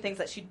 She's putting things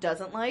that she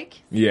doesn't like.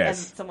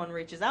 Yes. And someone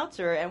reaches out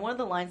to her, and one of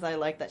the lines I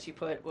like that she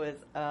put was,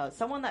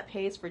 "Someone that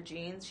pays for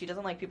jeans. She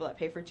doesn't like people that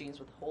pay for jeans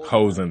with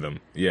holes in them."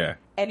 Yeah.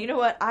 And you know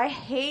what? I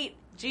hate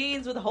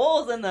jeans with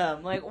holes in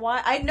them. Like,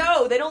 why? I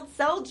know they don't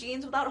sell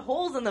jeans without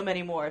holes in them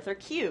anymore if they're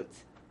cute.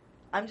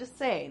 I'm just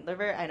saying, they're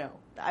very. I know.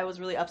 I was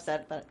really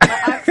upset that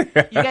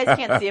you guys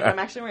can't see it, but I'm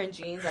actually wearing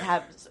jeans that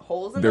have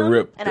holes in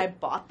them, and I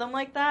bought them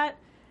like that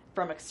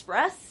from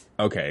Express.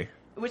 Okay.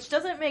 Which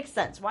doesn't make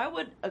sense. Why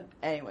would...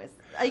 anyways.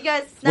 You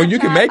guys... Snapchat, well, you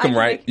can make them,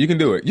 right? You can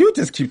do it. You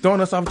just keep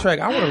throwing us off track.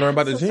 I want to learn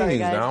about the jeans sorry,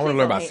 now. I want to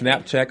learn about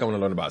Snapchat. I want to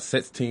learn about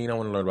Sexteen. I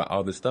want to learn about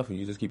all this stuff, and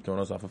you just keep throwing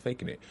us off of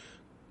faking it.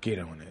 Get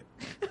on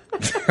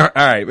it. All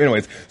right.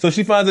 Anyways, so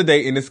she finds a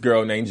date in this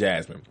girl named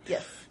Jasmine.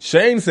 Yes.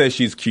 Shane says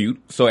she's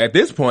cute. So at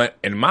this point,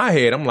 in my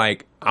head, I'm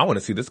like, I want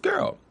to see this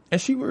girl.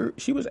 And she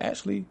was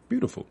actually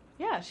beautiful.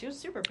 Yeah, she was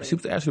super pretty. She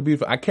was actually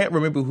beautiful. I can't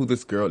remember who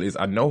this girl is.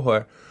 I know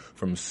her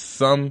from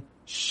some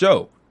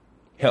show.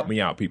 Help me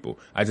out, people.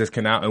 I just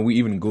cannot, and we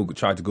even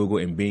tried to Google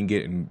and Bing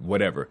it and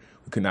whatever.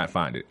 We could not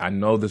find it. I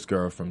know this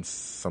girl from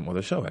some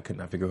other show. I could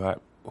not figure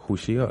out who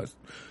she was.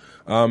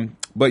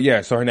 But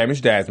yeah, so her name is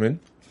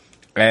Jasmine,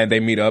 and they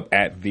meet up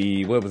at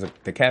the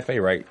cafe,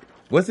 right?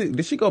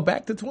 Did she go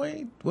back to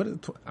Twain? What is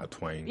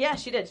Twain? Yeah,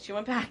 she did. She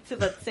went back to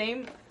the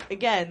same,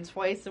 again,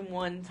 twice in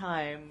one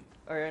time,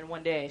 or in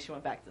one day, she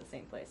went back to the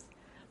same place.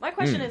 My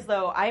question is,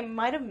 though, I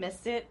might have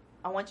missed it.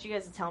 I want you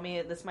guys to tell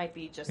me, this might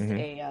be just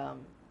a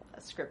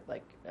script,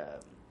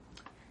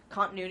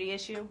 continuity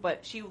issue,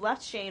 but she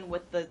left Shane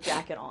with the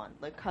jacket on,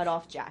 the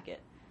cut-off jacket.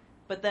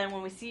 But then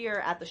when we see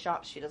her at the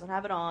shop, she doesn't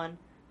have it on,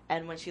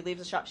 and when she leaves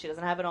the shop, she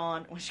doesn't have it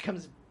on. When she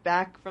comes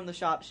back from the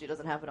shop, she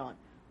doesn't have it on.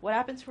 What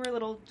happened to her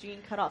little jean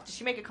cut off? Did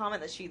she make a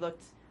comment that she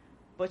looked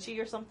butchy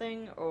or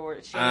something? Or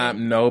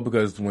no,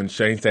 because when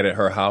Shane stayed at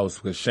her house,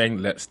 because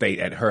Shane stayed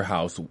at her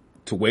house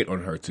to wait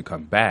on her to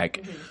come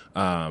back,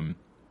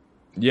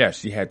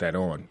 she had that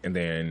on. And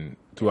then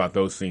throughout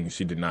those scenes,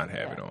 she did not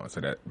have it on.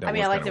 So that I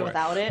mean, I liked it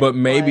without it. But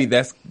maybe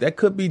that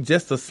could be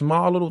just a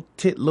small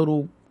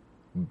little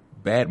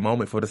bad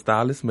moment for the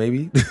stylist,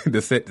 maybe.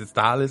 the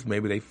stylist,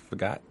 maybe they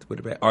forgot to put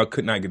it back or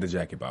could not get the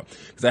jacket back.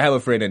 Because I have a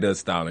friend that does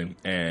styling,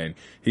 and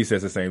he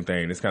says the same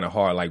thing. It's kind of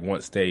hard, like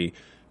once they,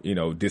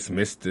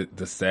 dismiss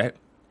the set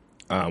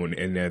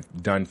and they're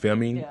done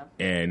filming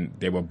and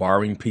they were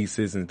borrowing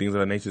pieces and things of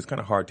that nature, it's kind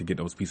of hard to get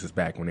those pieces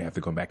back when they have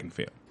to come back and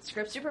film.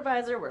 Script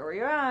supervisor, where were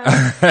your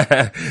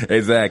eyes?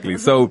 Exactly.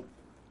 So,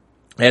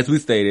 as we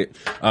stated,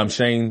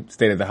 Shane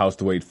stayed at the house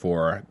to wait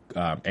for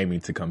Amy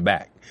to come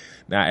back.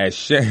 Now, as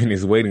Shane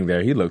is waiting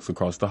there, he looks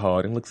across the hall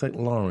and looks like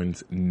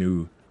Lauren's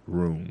new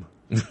room.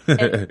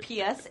 And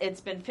P.S.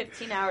 It's been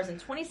 15 hours and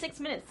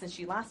 26 minutes since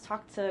she last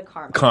talked to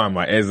Karma.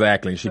 Karma,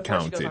 exactly. She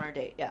counted. She goes on her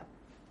date, yeah.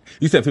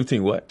 You said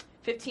 15 what?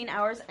 15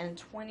 hours and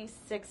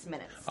 26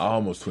 minutes.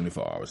 Almost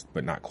 24 hours,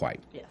 but not quite.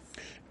 Yes.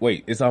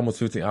 Wait, it's almost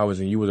 15 hours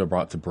and you were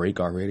about to break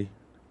already?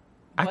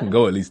 I can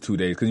go at least 2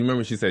 days. Because you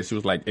remember she said, she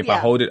was like, if I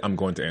hold it, I'm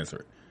going to answer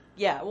it.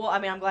 Yeah, well, I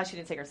mean, I'm glad she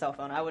didn't take her cell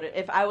phone.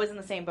 If I was in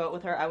the same boat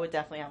with her, I would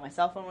definitely have my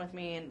cell phone with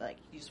me, and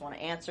you just want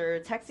to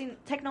answer. Texting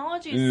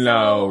technology is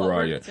so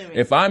overt to me.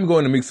 If I'm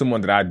going to meet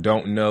someone that I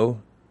don't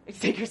know,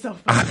 take your cell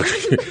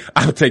phone.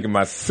 I'm taking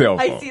my cell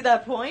phone. I see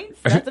that point.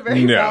 That's a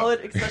very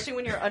valid, especially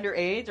when you're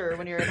underage or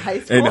when you're in high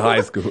school. In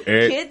high school,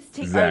 kids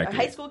take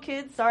high school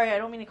kids. Sorry, I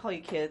don't mean to call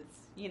you kids.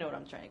 You know what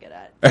I'm trying to get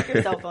at. Take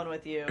your cell phone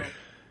with you.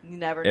 You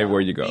never know.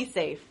 Everywhere you go. Be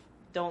safe.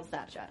 Don't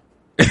Snapchat.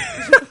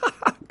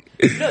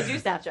 No, do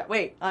Snapchat.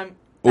 Wait, I'm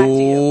back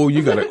to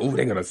you.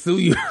 They're gonna sue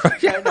you.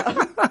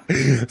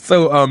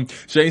 So,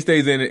 Shane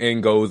stays in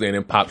and goes in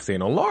and pops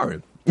in on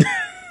Lauren.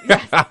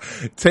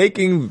 Yes.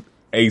 Taking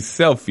a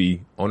selfie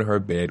on her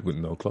bed with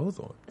no clothes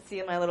on.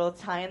 See my little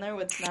tie in there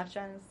with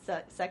Snapchat and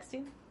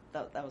sexting?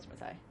 That was my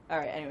tie. All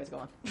right, anyways, go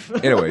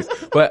on. Anyways,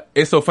 but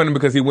it's so funny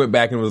because he went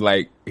back and was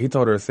like, he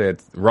told her,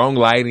 said, wrong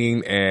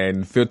lighting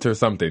and filter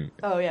something.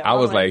 Oh, yeah. I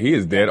was like, he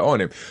is dead on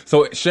him.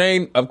 So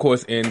Shane, of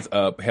course, ends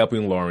up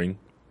helping Lauren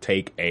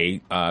take a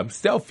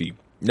selfie.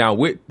 Now,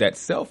 with that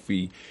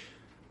selfie,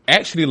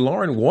 actually,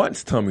 Lauren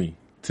wants Tommy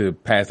to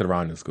pass it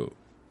around in school.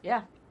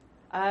 Yeah.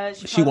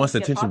 She wants the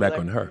attention back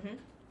on her. Mm-hmm.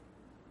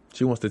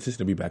 She wants the attention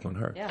to be back on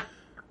her. Yeah.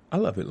 I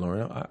love it,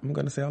 Lauren. I'm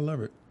going to say I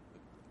love it.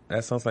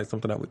 That sounds like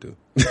something I would do.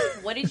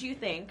 What did you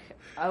think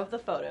of the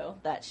photo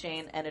that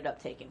Shane ended up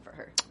taking for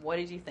her? What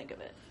did you think of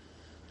it?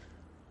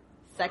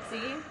 Sexy?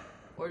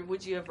 Or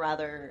would you have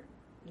rather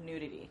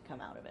nudity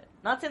come out of it?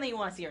 Not saying that you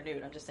want to see her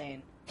nude. I'm just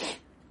saying.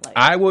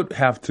 I would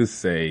have to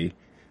say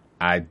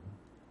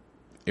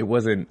it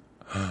wasn't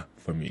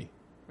for me.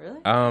 Really?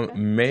 Okay.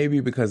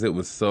 Maybe because it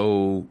was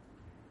so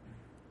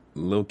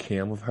Lil'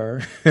 Kim of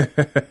her.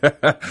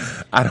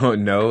 I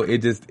don't know.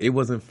 It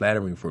wasn't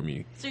flattering for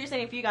me. So you're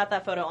saying if you got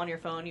that photo on your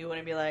phone, you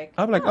wouldn't be like...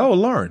 I'm like, oh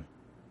Lauren.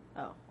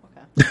 Oh,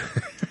 okay.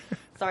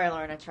 Sorry,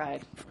 Lauren, I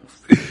tried.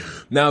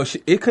 Now,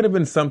 it could have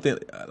been something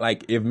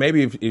like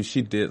if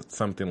she did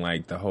something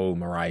like the whole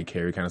Mariah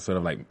Carey kind of sort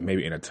of like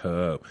maybe in a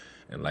tub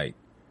and like,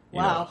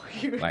 wow,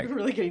 you're like,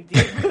 really getting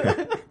deep.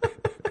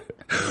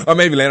 Or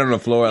maybe laying on the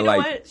floor you know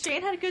like what?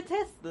 Shane had a good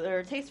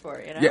taste for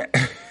it, you know?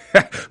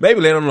 Yeah. Maybe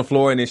laying on the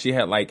floor and then she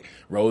had like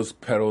rose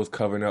petals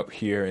covering up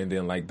here and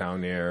then like down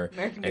there.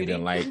 American and Beauty.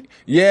 then like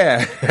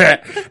yeah.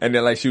 And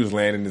then like she was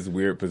laying in this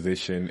weird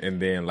position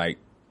and then like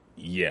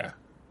yeah.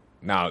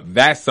 Now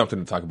that's something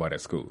to talk about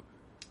at school.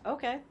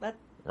 Okay.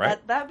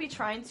 Right? That'd be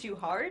trying too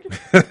hard.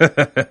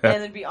 And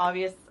it'd be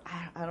obvious.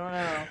 I don't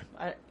know.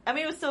 I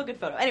mean, it was still a good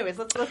photo. Anyways,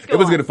 let's go. It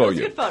was on. good for you.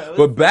 you. It was a good photo.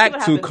 But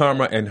back to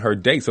Karma and her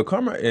date. So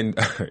Karma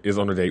is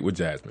on a date with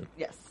Jasmine.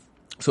 Yes.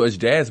 So as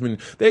Jasmine,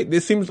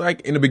 it seems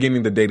like in the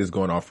beginning the date is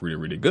going off really,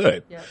 really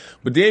good. Yep.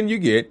 But then you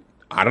get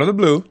out of the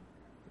blue,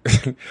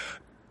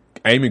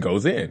 Amy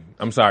goes in.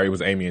 I'm sorry, it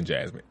was Amy and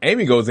Jasmine.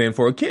 Amy goes in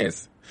for a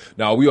kiss.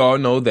 Now we all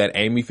know that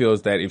Amy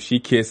feels that if she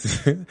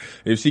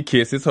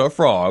kisses her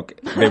frog,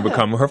 they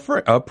become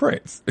her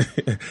prince.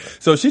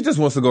 So she just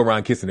wants to go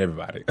around kissing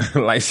everybody.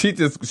 Like she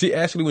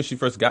actually, when she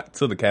first got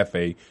to the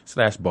cafe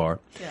 /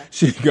 bar, yeah.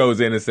 She goes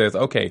in and says,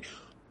 "Okay,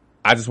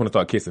 I just want to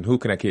start kissing. Who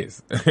can I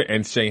kiss?"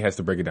 And Shane has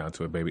to break it down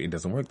to it, baby. It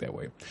doesn't work that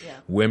way. Yeah.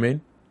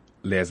 Women,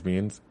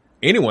 lesbians,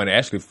 anyone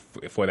actually,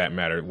 for that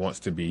matter, wants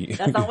to be.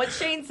 That's not what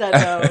Shane said,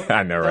 though.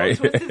 I know, right?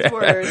 Don't twist his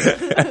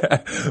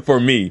words. For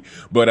me,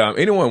 but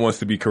anyone wants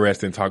to be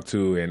caressed and talked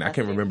to, and nesting. I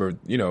can't remember.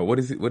 You know what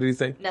is it? What did he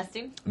say?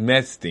 Nesting.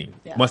 Nesting.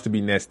 Yeah. Must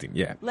be nesting.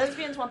 Yeah.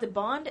 Lesbians want to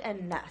bond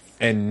and nest.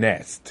 And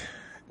nest.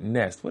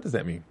 Nest. What does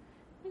that mean?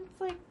 It's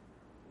like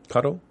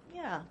cuddle.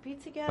 Yeah, be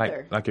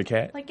together. Like your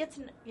cat. Like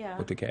yeah.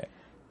 With the cat.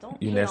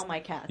 Don't hate on my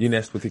cats. You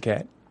nest with your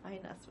cat? I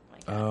nest with my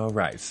cat. All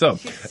right. So,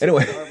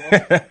 anyway.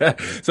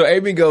 So,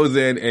 Amy goes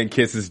in and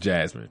kisses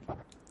Jasmine.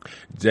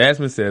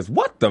 Jasmine says,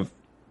 what the...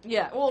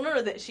 Yeah. Well,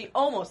 no, she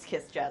almost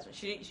kissed Jasmine.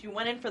 She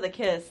went in for the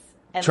kiss.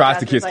 And tries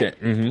to kiss like,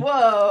 mm-hmm.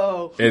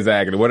 Whoa.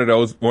 Exactly.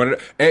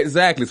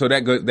 Exactly. So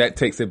that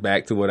takes it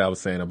back to what I was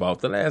saying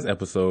about the last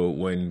episode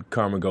when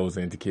Karma goes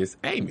in to kiss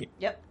Amy.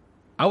 Yep.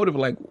 I would have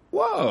been like,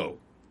 whoa.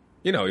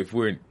 You know, if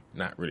we're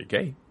not really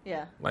gay.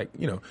 Yeah. Like,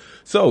 you know.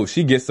 So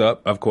she gets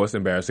up, of course,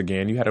 embarrassed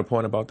again. You had a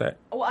point about that?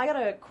 Well, I got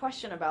a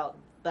question about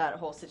that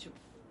whole situation,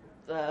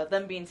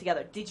 them being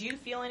together. Did you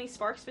feel any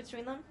sparks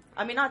between them?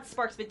 I mean, not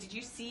sparks, but did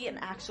you see an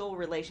actual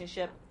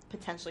relationship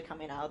potentially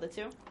coming out of the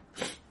two?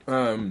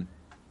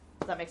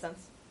 Does that make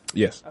sense?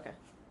 Yes. Okay.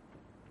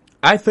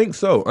 I think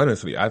so,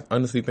 honestly. I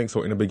honestly think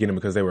so in the beginning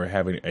because they were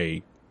having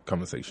a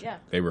conversation. Yeah.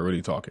 They were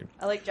really talking.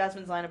 I like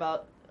Jasmine's line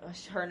about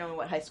her knowing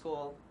what high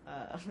school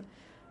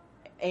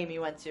Amy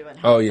went to and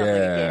how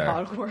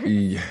Hogwarts.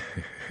 Yeah.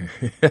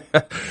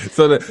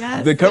 So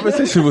the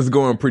conversation was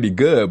going pretty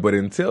good, but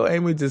until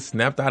Amy just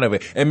snapped out of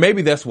it. And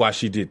maybe that's why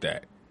she did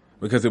that.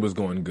 Because it was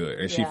going good.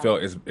 And she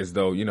felt as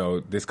though, you know,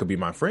 this could be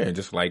my friend,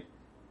 just like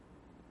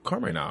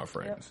Karma and I are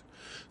friends. Yep.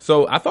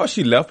 So I thought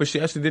she left, but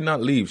she actually did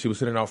not leave. She was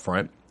sitting out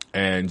front,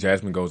 and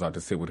Jasmine goes out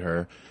to sit with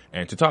her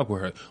and to talk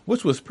with her,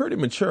 which was pretty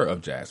mature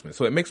of Jasmine.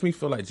 So it makes me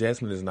feel like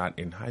Jasmine is not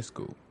in high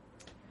school.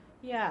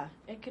 Yeah,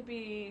 it could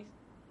be...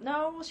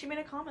 No, well, she made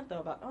a comment, though,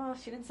 about,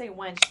 she didn't say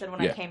when. She said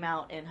when I came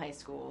out in high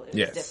school, it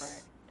was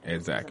different.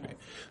 Exactly.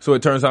 So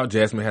it turns out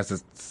Jasmine has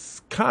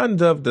this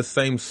kind of the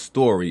same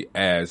story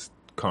as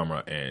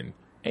Karma and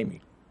Amy.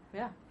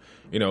 Yeah.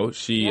 You know,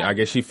 I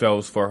guess she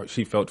fell for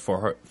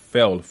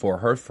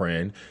her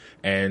friend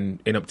and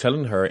ended up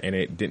telling her, and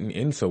it didn't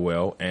end so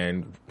well,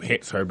 and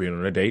hence her being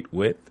on a date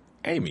with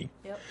Amy.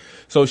 Yep.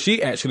 So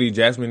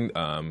Jasmine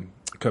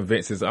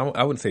convinces,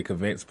 I wouldn't say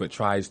convince, but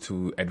tries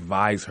to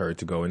advise her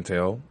to go and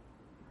tell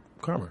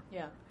Karma.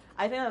 Yeah.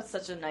 I think that's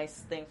such a nice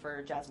thing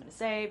for Jasmine to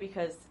say,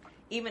 because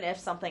even if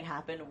something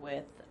happened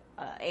with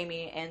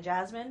Amy and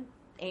Jasmine,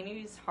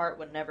 Amy's heart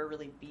would never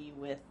really be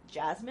with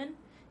Jasmine.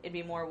 It'd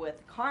be more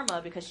with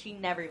Karma because she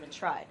never even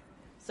tried.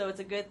 So it's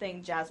a good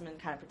thing Jasmine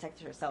kind of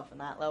protected herself in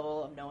that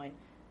level of knowing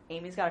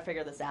Amy's got to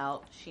figure this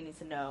out. She needs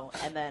to know.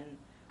 And then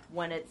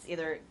when it's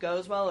either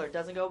goes well or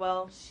doesn't go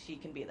well, she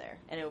can be there.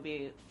 And it will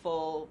be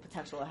full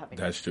potential of having...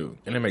 That's true.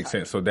 And it makes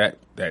sense. So that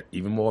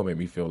even more made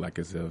me feel like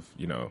as if,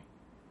 you know,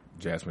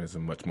 Jasmine is a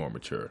much more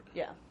mature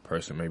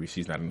person. Maybe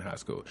she's not in high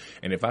school.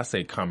 And if I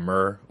say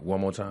Karma one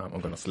more time,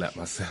 I'm going to slap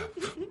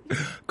myself.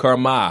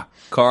 Karma.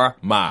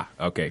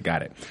 Okay,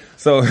 got it.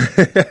 So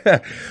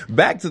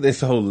back to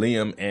this whole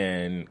Liam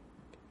and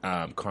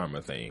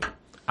Karma thing.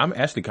 I'm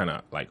actually kind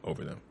of like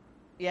over them.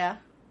 Yeah?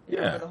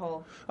 Yeah. Over the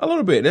whole... A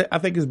little bit. I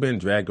think it's been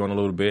dragged on a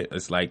little bit.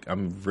 It's like I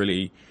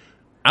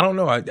don't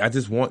know. I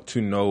just want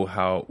to know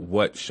how he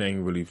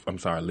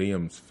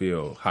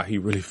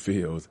really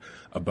feels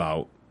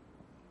about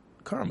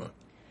Karma.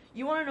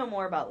 You want to know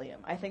more about Liam.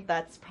 I think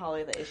that's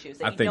probably the issue.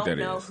 That you don't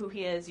know who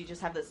he is. You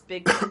just have this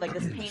big, like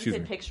this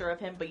painted picture of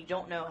him, but you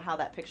don't know how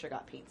that picture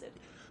got painted.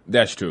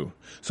 That's true.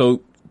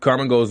 So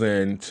Carmen goes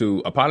in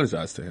to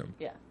apologize to him.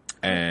 Yeah.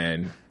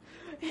 And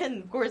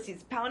of course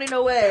he's pounding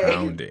away.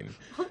 Pounding.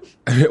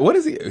 What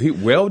is he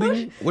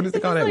welding? What does they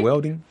call that? Like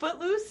welding?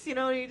 Footloose, you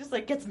know, he just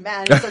like gets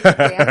mad and starts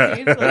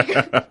dancing.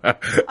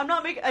 Like, I'm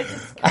not making, I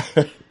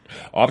just...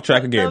 Off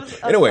track again.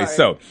 Anyway,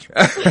 sorry.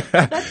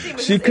 That scene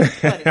was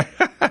funny.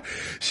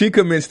 She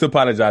commits to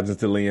apologizing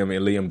to Liam,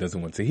 and Liam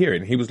doesn't want to hear it.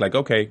 And he was like,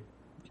 okay,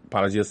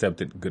 apology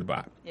accepted,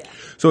 goodbye. Yeah.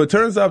 So it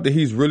turns out that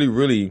he's really,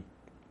 really,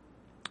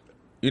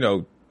 you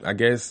know, I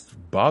guess,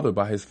 bothered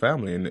by his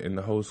family in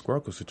the whole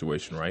Squircle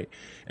situation, right?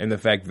 And the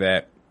fact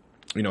that,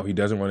 you know, he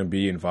doesn't want to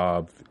be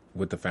involved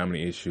with the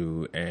family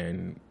issue.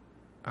 And,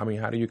 I mean,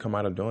 how do you come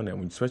out of doing that,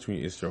 especially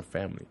when it's your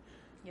family?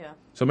 Yeah.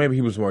 So maybe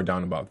he was more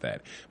down about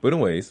that. But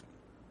anyways,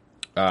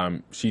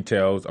 Liam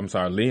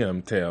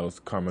tells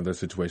Carmen the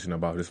situation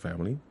about his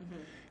family.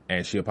 Mm-hmm.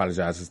 And she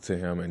apologizes to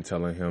him and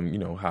telling him, you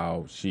know,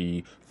 how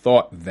she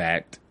thought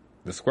that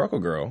the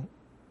Squircle girl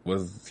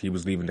he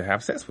was leaving to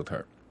have sex with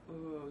her.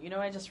 You know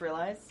what I just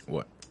realized?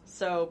 What?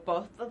 So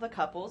both of the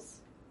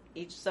couples,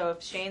 so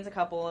if Shane's a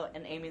couple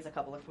and Amy's a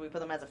couple, if we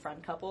put them as a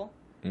friend couple,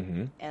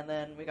 mm-hmm. and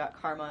then we got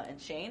Karma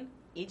and Shane,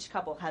 each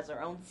couple has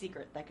their own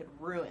secret that could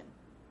ruin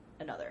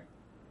another.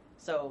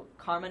 So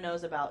Karma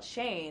knows about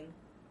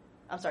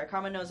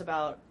Karma knows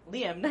about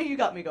Liam. Now you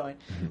got me going.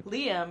 Mm-hmm.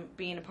 Liam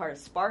being a part of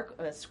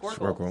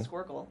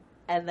Squircle.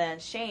 And then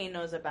Shane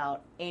knows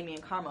about Amy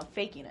and Karma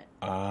faking it.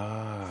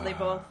 Ah. So they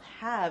both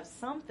have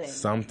something.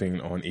 Something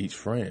on each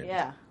friend.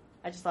 Yeah.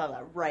 I just thought of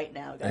that right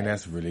now, guys. And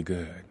that's really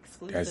good.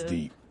 Exclusive. That's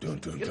deep. Dun,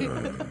 dun,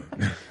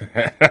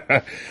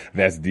 dun.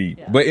 That's deep.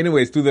 Yeah. But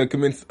anyways, through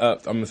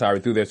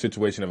their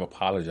situation of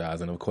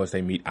apologizing, of course,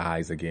 they meet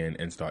eyes again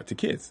and start to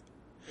kiss.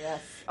 Yes.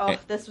 Oh,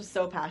 this was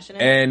so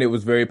passionate. And it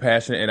was very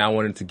passionate, and I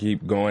wanted to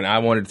keep going. I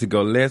wanted to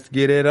go, let's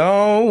get it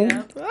on.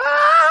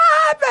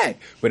 Yeah.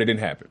 But it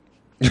didn't happen.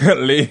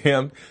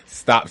 Liam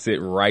stops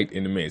it right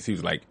in the midst. He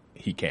was like,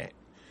 he can't.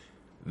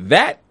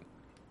 That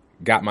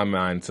got my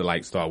mind to,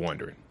 like, start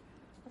wondering.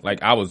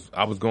 Like, I was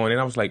going in,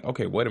 I was like,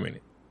 okay, wait a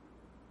minute.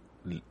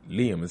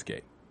 Liam is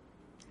gay.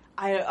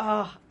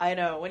 I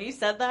know. When you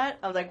said that,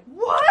 I was like,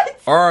 what?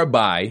 Or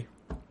bi.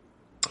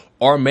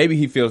 Or maybe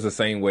he feels the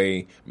same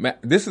way.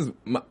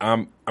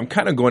 I'm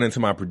kind of going into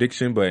my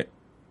prediction, but...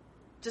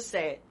 Just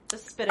say it.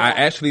 Just spit it out. I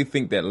actually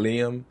think that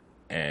Liam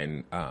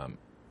and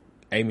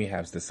Amy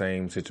has the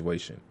same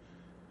situation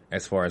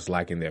as far as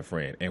liking their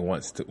friend and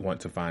want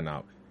to find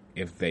out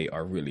if they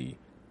are really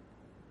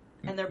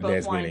and they're both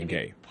lesbian wanting and to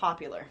gay. Be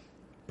popular.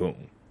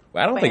 Boom.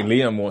 Well, I don't think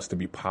Liam wants to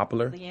be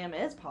popular. Liam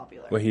is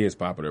popular. Well, he is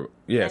popular.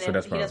 Yeah, and so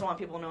that's he doesn't want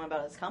people knowing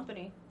about his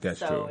company. That's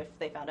true. So if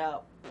they found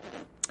out...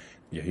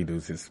 Yeah, he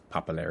loses his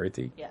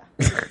popularity. Yeah.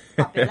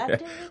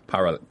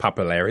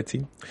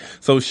 Popularity.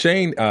 So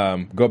Shane,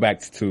 go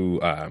back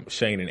to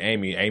Shane and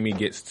Amy. Amy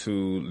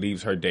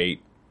leaves her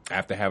date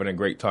after having a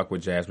great talk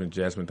with Jasmine.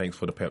 Jasmine, thanks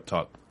for the pep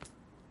talk.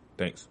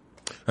 Thanks.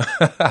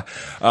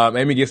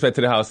 Amy gets back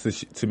to the house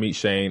to meet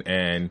Shane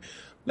and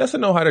lets him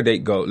know how the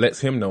date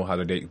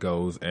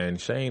goes. And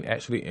Shane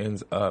actually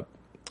ends up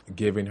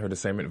giving her the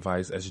same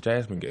advice as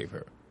Jasmine gave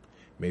her.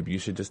 Maybe you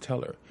should just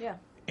tell her. Yeah.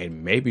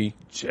 And maybe,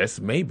 just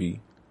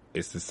maybe,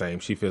 it's the same.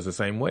 She feels the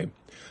same way.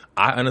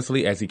 I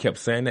honestly, as he kept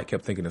saying that,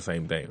 kept thinking the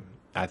same thing.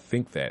 I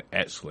think that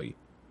actually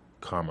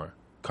Karma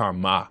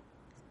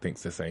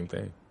thinks the same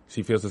thing.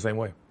 She feels the same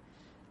way.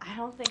 I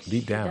don't think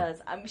Deep down.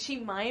 Does. She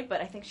might,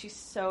 but I think she's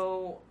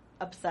so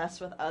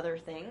obsessed with other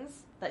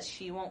things that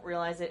she won't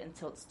realize it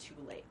until it's too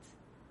late.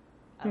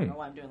 I don't know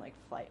why I'm doing like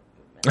flight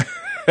movement.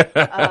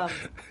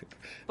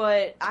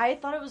 But I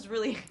thought it was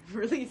really,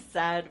 really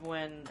sad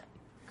when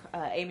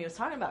Amy was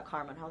talking about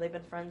Karma and how they've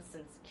been friends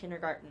since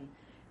kindergarten.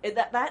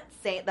 That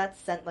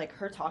sent like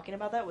her talking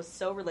about that was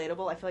so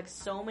relatable. I feel like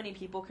so many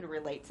people could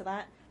relate to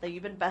that. That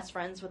you've been best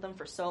friends with them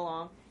for so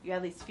long. You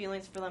have these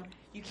feelings for them.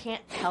 You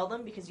can't tell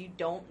them because you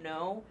don't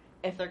know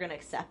if they're going to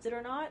accept it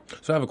or not.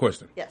 So I have a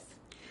question. Yes.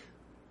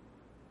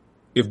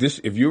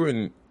 If you're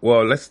in,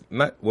 let's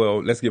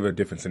give it a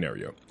different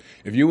scenario.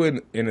 If you were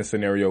in a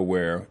scenario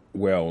where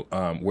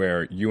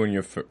you and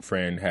your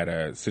friend had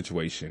a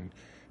situation,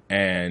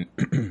 and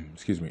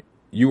excuse me,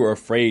 you were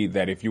afraid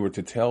that if you were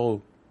to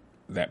tell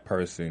that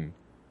person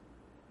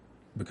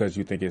because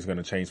you think it's going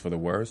to change for the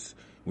worse,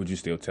 would you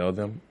still tell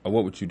them? Or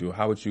what would you do?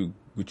 How would you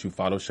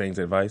follow Shane's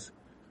advice?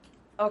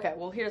 Okay,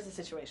 well, here's the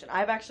situation.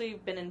 I've actually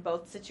been in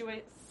both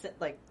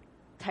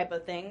type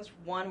of things.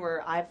 One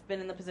where I've been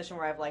in the position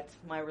where I've liked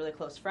my really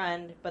close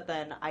friend, but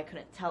then I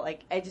couldn't tell,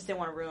 like, I just didn't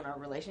want to ruin our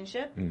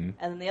relationship. Mm-hmm.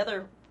 And then the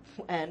other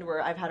end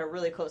where I've had a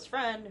really close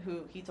friend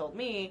who he told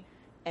me,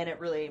 and it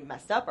really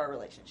messed up our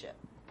relationship.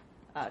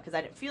 Because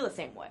I didn't feel the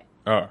same way.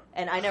 Oh.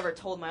 And I never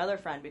told my other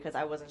friend because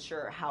I wasn't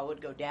sure how it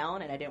would go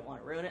down, and I didn't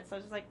want to ruin it. So I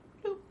was just like,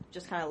 boop,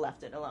 just kind of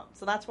left it alone.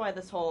 So that's why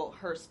this whole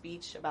her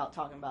speech about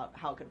talking about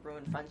how it could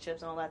ruin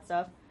friendships and all that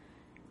stuff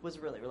was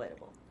really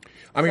relatable.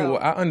 I mean,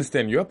 I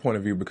understand your point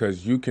of view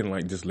because you can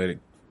like just let it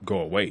go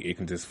away. It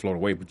can just float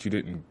away, but you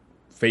didn't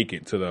fake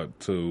it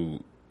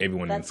to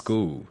everyone in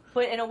school.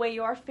 But in a way,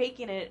 you are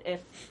faking it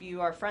if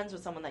you are friends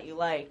with someone that you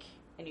like,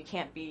 and you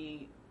can't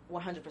be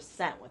 100%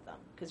 with them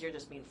because you're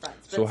just being friends.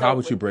 But so how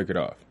would you break it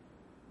off?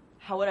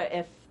 How would I,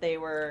 if they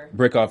were...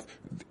 Break off.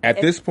 At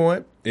this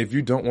point, if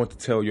you don't want to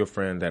tell your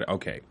friend that,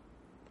 okay,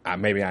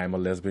 maybe I am a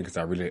lesbian because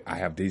I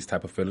have these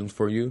type of feelings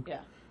for you.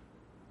 Yeah.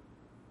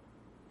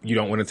 You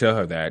don't want to tell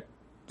her that.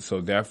 So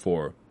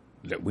therefore,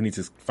 we need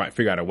to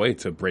figure out a way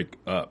to break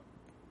up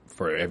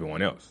for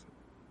everyone else.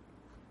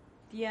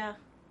 Yeah.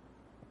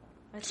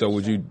 So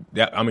would you,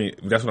 that's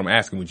what I'm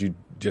asking. Would you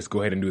just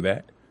go ahead and do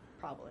that?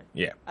 Probably.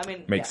 Yeah. I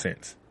mean, makes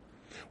sense.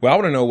 Well, I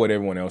want to know what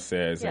everyone else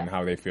says and Yeah.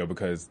 how they feel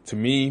because to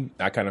me,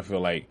 I kind of feel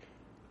like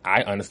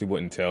I honestly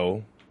wouldn't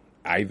tell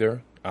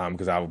either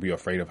because I would be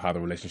afraid of how the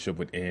relationship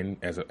would end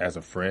as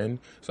a friend.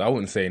 So I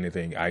wouldn't say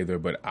anything either.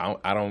 But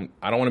I don't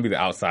want to be the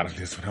outside of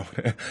this one.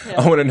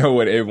 I want to know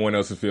what everyone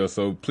else feels.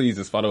 So please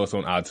just follow us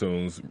on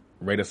iTunes.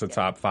 Rate us a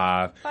top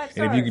 5. 5 and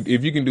stars.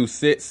 if you can do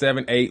 6,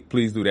 7, 8,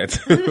 please do that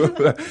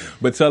too.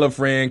 But tell a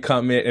friend,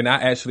 comment, and I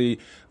actually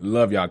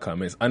love y'all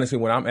comments. Honestly,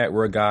 when I'm at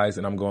work, guys,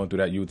 and I'm going through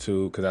that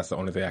YouTube because that's the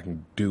only thing I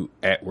can do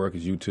at work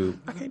is YouTube.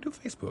 I can't do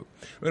Facebook.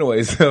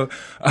 Anyway, so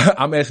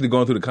I'm actually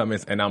going through the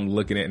comments and I'm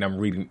looking at and I'm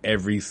reading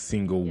every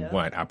single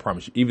one. I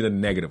promise you, even the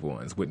negative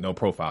ones with no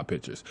profile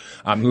pictures.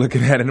 I'm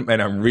looking at them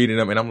and I'm reading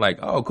them and I'm like,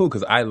 oh, cool,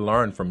 because I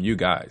learned from you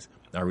guys.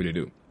 I really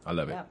do. I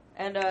love it. Yeah.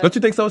 And don't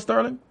you think so,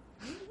 Sterling?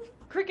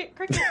 Cricket.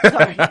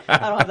 Sorry,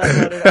 I don't have that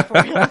loaded up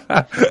for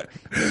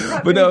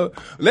you. But no,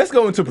 let's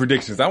go into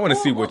predictions. I want to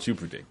see what you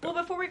predict. Well,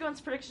 before we go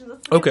into predictions,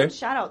 let's get some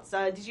shout-outs.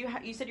 Did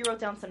you said you wrote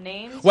down some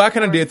names? Well, I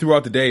kind of did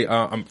throughout the day.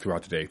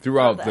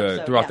 Throughout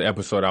the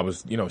episode, I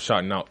was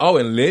shouting out. Oh,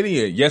 and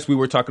Lillian. Yes, we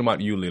were talking about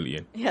you,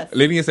 Lillian. Yes.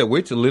 Lillian said,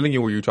 which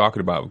Lillian were you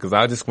talking about? Because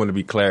I just want to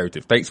be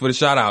claritative. Thanks for the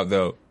shout out,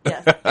 though.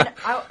 Yes. And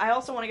I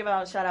also want to give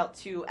out a shout out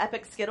to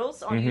Epic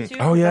Skittles on YouTube.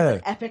 Oh, yeah. That's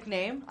an epic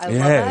name. I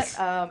love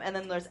that. And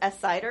then there's S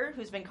Cider,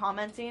 who's been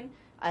commenting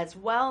as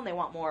well, and they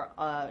want more,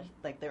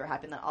 they were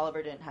happy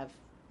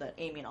that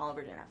Amy and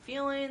Oliver didn't have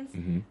feelings.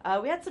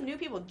 We had some new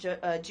people,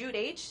 Jude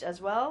H as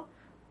well,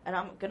 and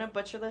I'm going to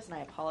butcher this, and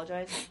I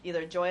apologize,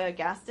 either Joya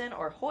Gaston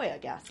or Hoya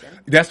Gaston.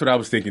 That's what I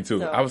was thinking,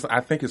 too. So,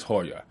 I think it's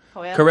Hoya.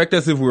 Hoya? Correct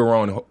us if we were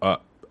wrong,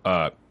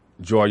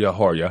 Joya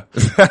Hoya.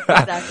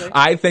 Exactly.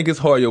 I think it's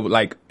Hoya with,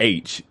 like,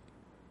 H.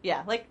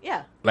 Yeah,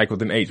 Like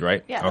with an H,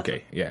 right? Yeah.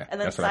 Okay, yeah.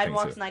 And then that's what I think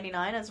Sidewalks too.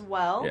 99 as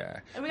well.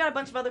 Yeah. And we got a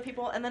bunch of other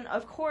people. And then,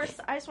 of course,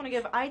 I just want to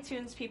give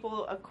iTunes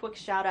people a quick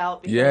shout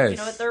out. Because, yes. you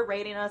know what, they're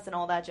rating us and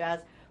all that jazz.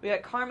 We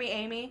got Carmi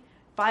Amy,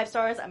 5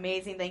 stars,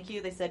 amazing, thank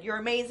you. They said, you're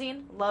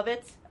amazing, love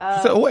it.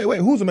 So, wait,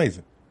 who's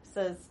amazing?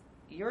 Says,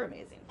 you're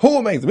amazing. Who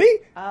amazing? Me?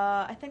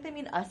 I think they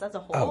mean us as a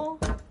whole.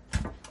 Oh.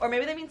 Or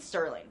maybe they mean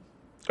Sterling.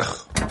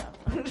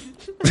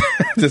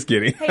 Just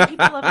kidding. Hey,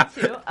 people love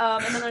it too.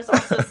 And then there's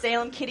also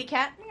Salem Kitty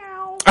Cat.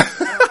 Meow.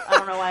 I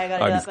don't know why I got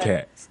to do that.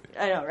 Cats.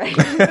 I know,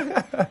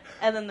 right?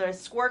 And then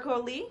there's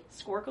Squirkle.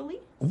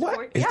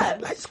 What?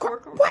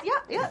 Squirkle. What?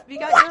 Yeah. You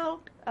got your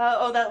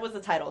little... that was the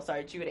title.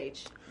 Sorry, Jude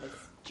H.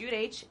 Jude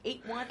H.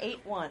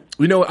 8181.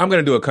 You know what? I'm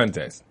going to do a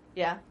contest.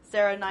 Yeah.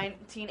 Sarah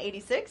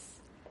 1986.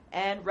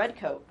 And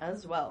Redcoat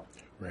as well.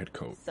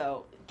 Redcoat.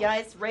 So,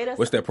 guys, rate us.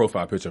 What's that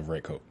profile picture of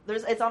Redcoat?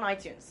 It's on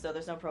iTunes, so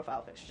there's no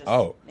profile picture. Just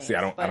names. See,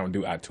 I don't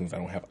do iTunes. I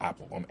don't have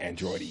Apple. I'm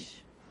Android-y.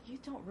 You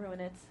don't ruin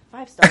it.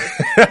 5 stars.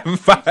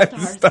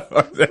 5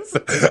 stars.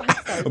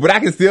 But I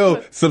can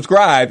still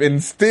subscribe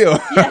and still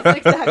yes,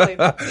 exactly.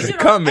 You should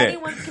comment. On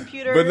anyone's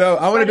computer. But no,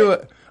 I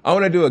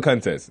want to do a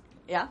contest.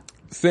 Yeah.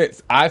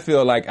 Since I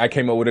feel like I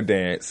came up with a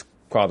dance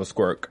called the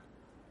squirk.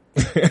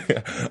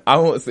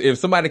 If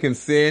somebody can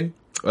send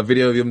a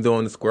video of them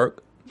doing the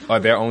squirk or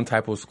their own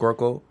type of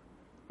squirkle.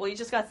 Well, you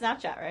just got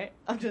Snapchat, right?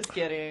 I'm just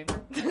kidding.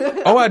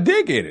 Oh, I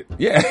did get it.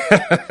 Yeah.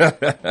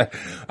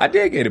 I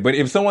did get it. But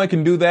if someone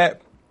can do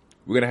that,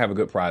 we're going to have a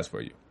good prize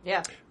for you.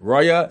 Yeah.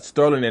 Roya,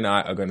 Sterling, and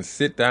I are going to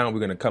sit down. We're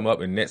going to come up,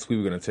 and next week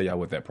we're going to tell y'all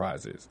what that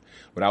prize is.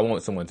 But I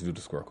want someone to do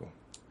the squirkle.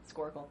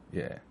 Squirkle.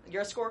 Yeah.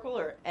 Your Squirkle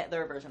or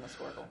their version of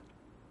Squirkle?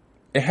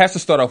 It has to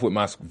start off with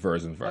my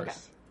version first. Okay.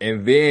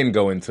 And then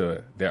go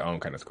into their own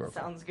kind of squirkle.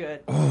 Sounds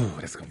good. Oh,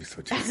 that's going to be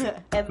so juicy.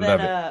 And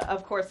then,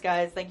 of course,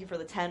 guys, thank you for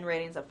the 10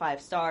 ratings of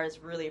 5 stars.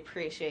 Really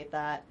appreciate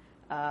that.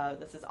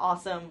 This is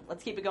awesome.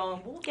 Let's keep it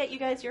going. We'll get you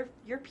guys your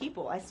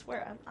people. I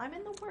swear, I'm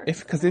in the works.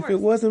 Because if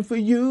it wasn't for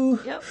you,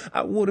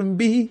 I wouldn't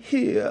be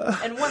here.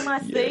 And one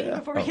last thing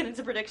before we get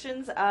into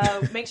predictions.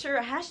 Make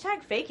sure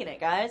 #faking it,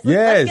 guys.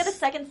 Yes. Let's get a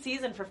second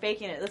season for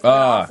Faking It. This is an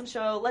awesome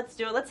show. Let's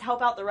do it. Let's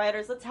help out the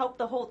writers. Let's help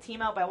the whole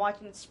team out by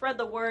watching it. Spread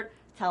the word.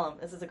 Tell them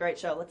this is a great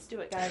show. Let's do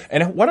it, guys.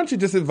 And why don't you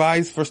just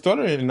advise for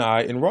Sterling and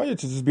I and Roya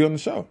to just be on the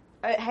show?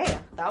 Hey,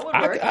 that would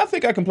work. I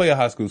think I can play a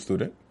high school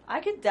student. I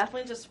could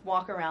definitely just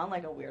walk around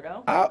like a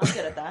weirdo. I'm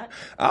good at that.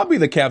 I'll be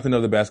the captain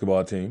of the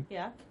basketball team.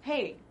 Yeah.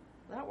 Hey,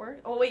 that work?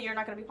 Oh, wait, you're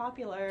not going to be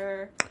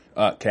popular.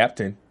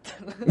 Captain.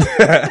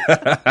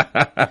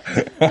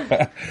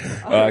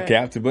 Right.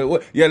 Captain.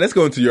 But let's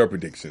go into your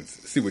predictions.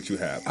 See what you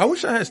have. I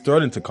wish I had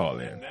Sterling to call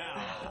in.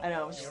 I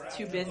know, I was just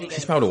too busy.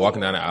 She's probably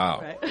walking down the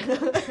aisle. Right?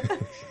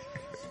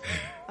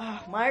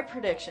 My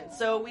prediction.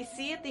 So we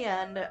see at the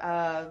end,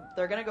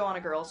 they're going to go on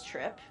a girls'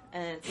 trip,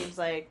 and it seems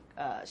like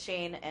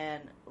Shane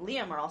and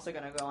Liam are also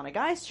going to go on a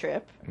guys'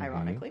 trip,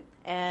 ironically.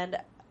 And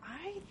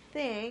I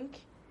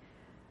think...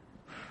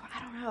 I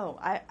don't know.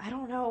 I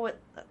don't know what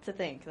to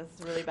think. This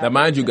is really bad. Now,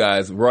 mind you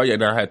guys, Roy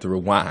and I had to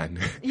rewind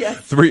 3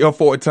 Yes. or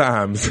 4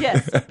 times.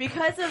 Yes,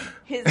 because of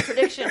his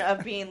prediction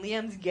of being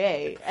Liam's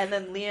gay, and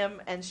then Liam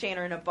and Shane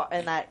are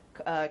in that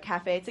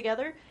cafe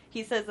together.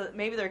 He says that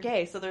maybe they're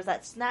gay, so there's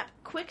that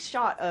quick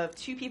shot of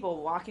 2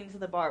 people walking to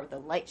the bar with the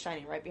light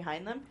shining right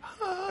behind them.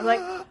 And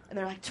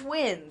they're like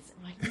twins.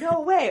 I'm like,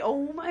 no way!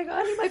 Oh my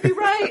god, he might be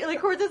right.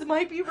 Like Cortez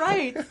might be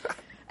right.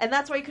 And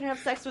that's why you couldn't have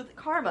sex with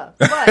Karma.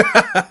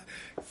 But,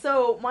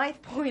 so my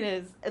point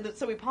is,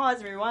 so we paused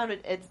and we rewound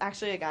it. It's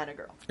actually a guy and a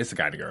girl. It's a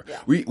guy and a girl. Yeah.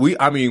 We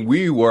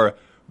were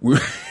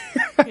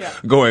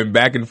going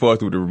back and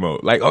forth with the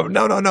remote. Like, oh,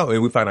 no.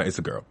 And we find out it's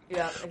a girl.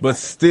 Yeah, exactly. But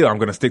still, I'm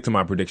going to stick to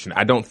my prediction.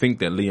 I don't think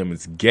that Liam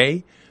is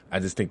gay. I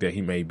just think that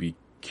he may be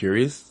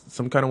curious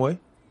some kind of way.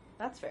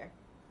 That's fair.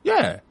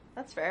 Yeah.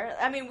 That's fair.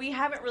 I mean, we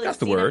haven't really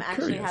seen him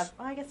actually have...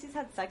 Well, I guess he's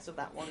had sex with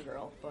that one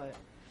girl, but...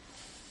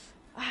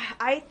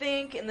 I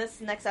think in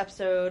this next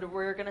episode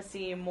we're gonna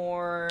see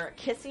more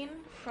kissing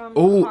from.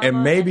 Oh, Karma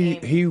and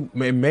maybe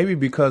Amy.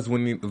 Because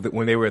when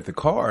they were at the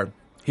car,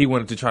 he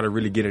wanted to try to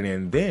really get it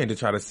in then to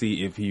try to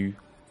see if he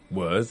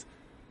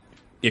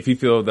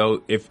feel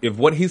though if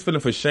what he's feeling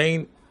for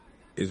Shane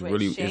is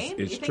really Shane?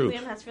 is you true.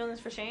 Think Liam has feelings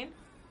for Shane?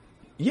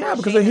 Yeah,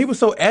 because he was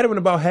so adamant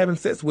about having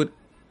sex with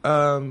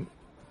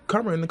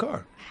Karma in the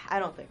car. I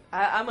don't think.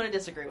 I'm going to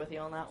disagree with you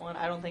on that one.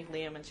 I don't think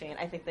Liam and Shane.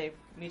 I think they've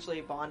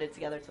mutually bonded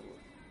together to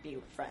be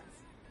friends.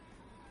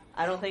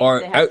 I don't think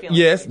they have feelings.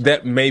 Yes,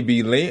 that may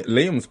be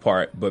Liam's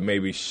part, but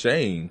maybe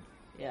Shane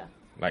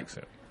likes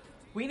him.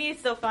 We need to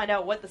still find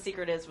out what the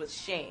secret is with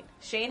Shane.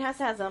 Shane has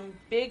to have some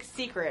big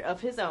secret of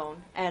his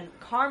own, and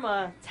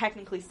Karma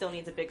technically still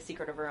needs a big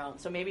secret of her own.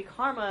 So maybe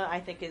Karma, I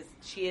think,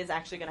 she is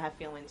actually going to have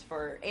feelings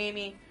for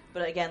Amy.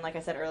 But again, like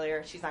I said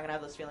earlier, she's not going to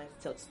have those feelings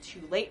until it's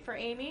too late for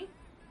Amy.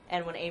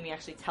 And when Amy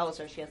actually tells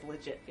her, she has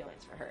legit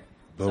feelings for her.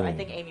 Boom. So I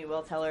think Amy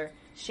will tell her.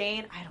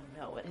 Shane, I don't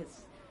know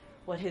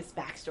what his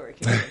backstory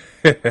could be.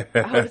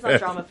 I hope it's not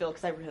drama-filled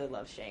because I really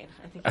love Shane.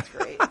 I think he's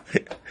great.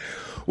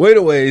 Well,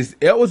 anyways,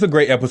 it was a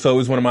great episode. It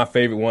was one of my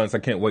favorite ones. I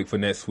can't wait for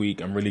next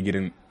week. I'm really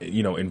getting,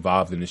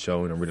 involved in the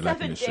show, and I'm really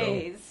liking the show. 7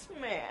 days,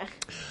 man.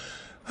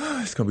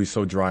 It's going to be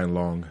so dry and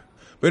long.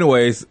 But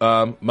anyways,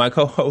 my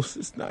co-host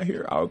is not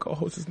here. Our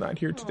co-host is not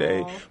here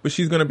today. Aww. But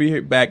she's going to be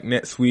back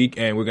next week,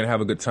 and we're going to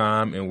have a good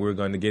time, and we're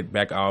going to get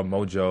back our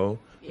mojo.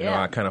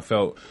 Yeah. I kind of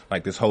felt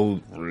like this whole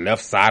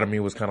left side of me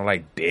was kind of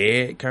like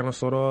dead, kind of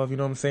sort of, you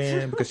know what I'm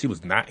saying? Because she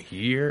was not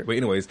here. But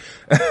anyways.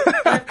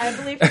 I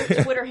believe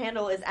her Twitter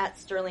handle is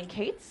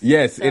 @SterlingCates.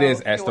 Yes, so it is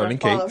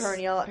 @SterlingCates. Follow her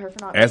and yell at her for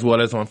not as well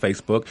as on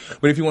Facebook.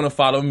 But if you want to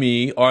follow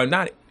me or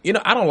not,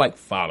 I don't like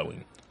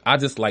following. I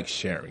just like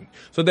sharing.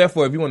 So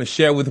therefore, if you want to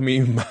share with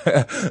me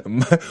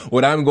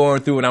what I'm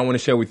going through, and I want to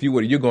share with you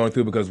what you're going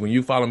through, because when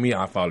you follow me,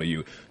 I follow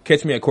you.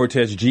 Catch me at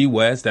Cortez G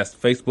West. That's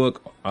Facebook,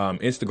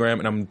 Instagram,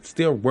 and I'm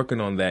still working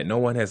on that. No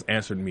one has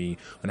answered me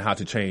on how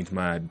to change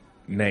my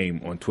name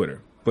on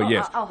Twitter. But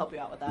yes, I'll help you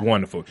out with that.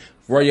 Wonderful.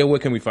 Roya, where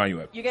can we find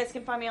you at? You guys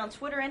can find me on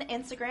Twitter and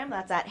Instagram.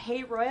 That's at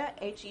HeyRoya,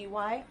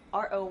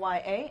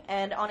 HeyRoya.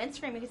 And on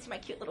Instagram, you can see my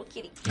cute little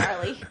kitty,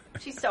 Charlie.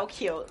 She's so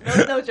cute.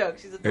 No joke.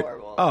 She's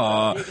adorable.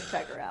 So you can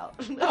check her out.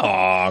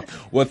 Aw.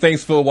 Well,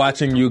 thanks for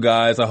watching, you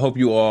guys. I hope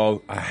you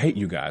all, I hate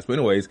you guys. But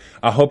anyways,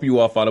 I hope you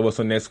all follow us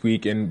on next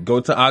week and go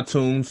to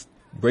iTunes.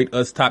 Rate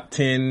us top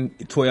 10,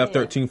 12,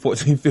 13,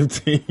 14,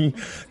 15.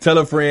 Tell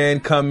a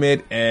friend,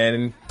 comment,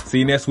 and see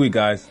you next week,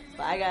 guys.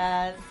 Bye,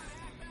 guys.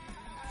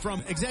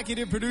 From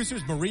executive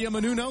producers Maria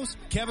Menounos,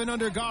 Kevin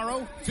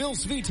Undergaro, Phil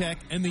Svitek,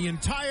 and the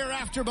entire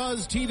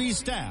AfterBuzz TV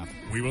staff,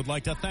 we would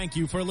like to thank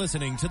you for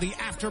listening to the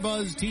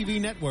AfterBuzz TV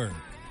network.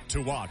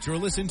 To watch or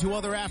listen to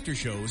other after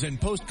shows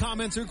and post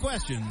comments or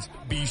questions,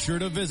 be sure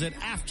to visit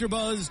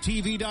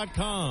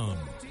AfterBuzzTV.com.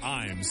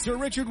 I'm Sir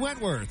Richard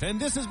Wentworth, and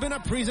this has been a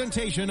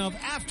presentation of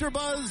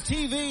AfterBuzz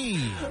TV.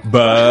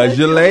 Buzz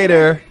you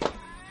later.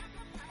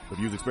 The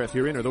views expressed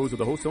herein are those of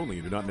the hosts only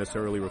and do not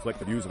necessarily reflect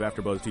the views of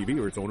AfterBuzz TV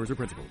or its owners or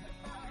principals.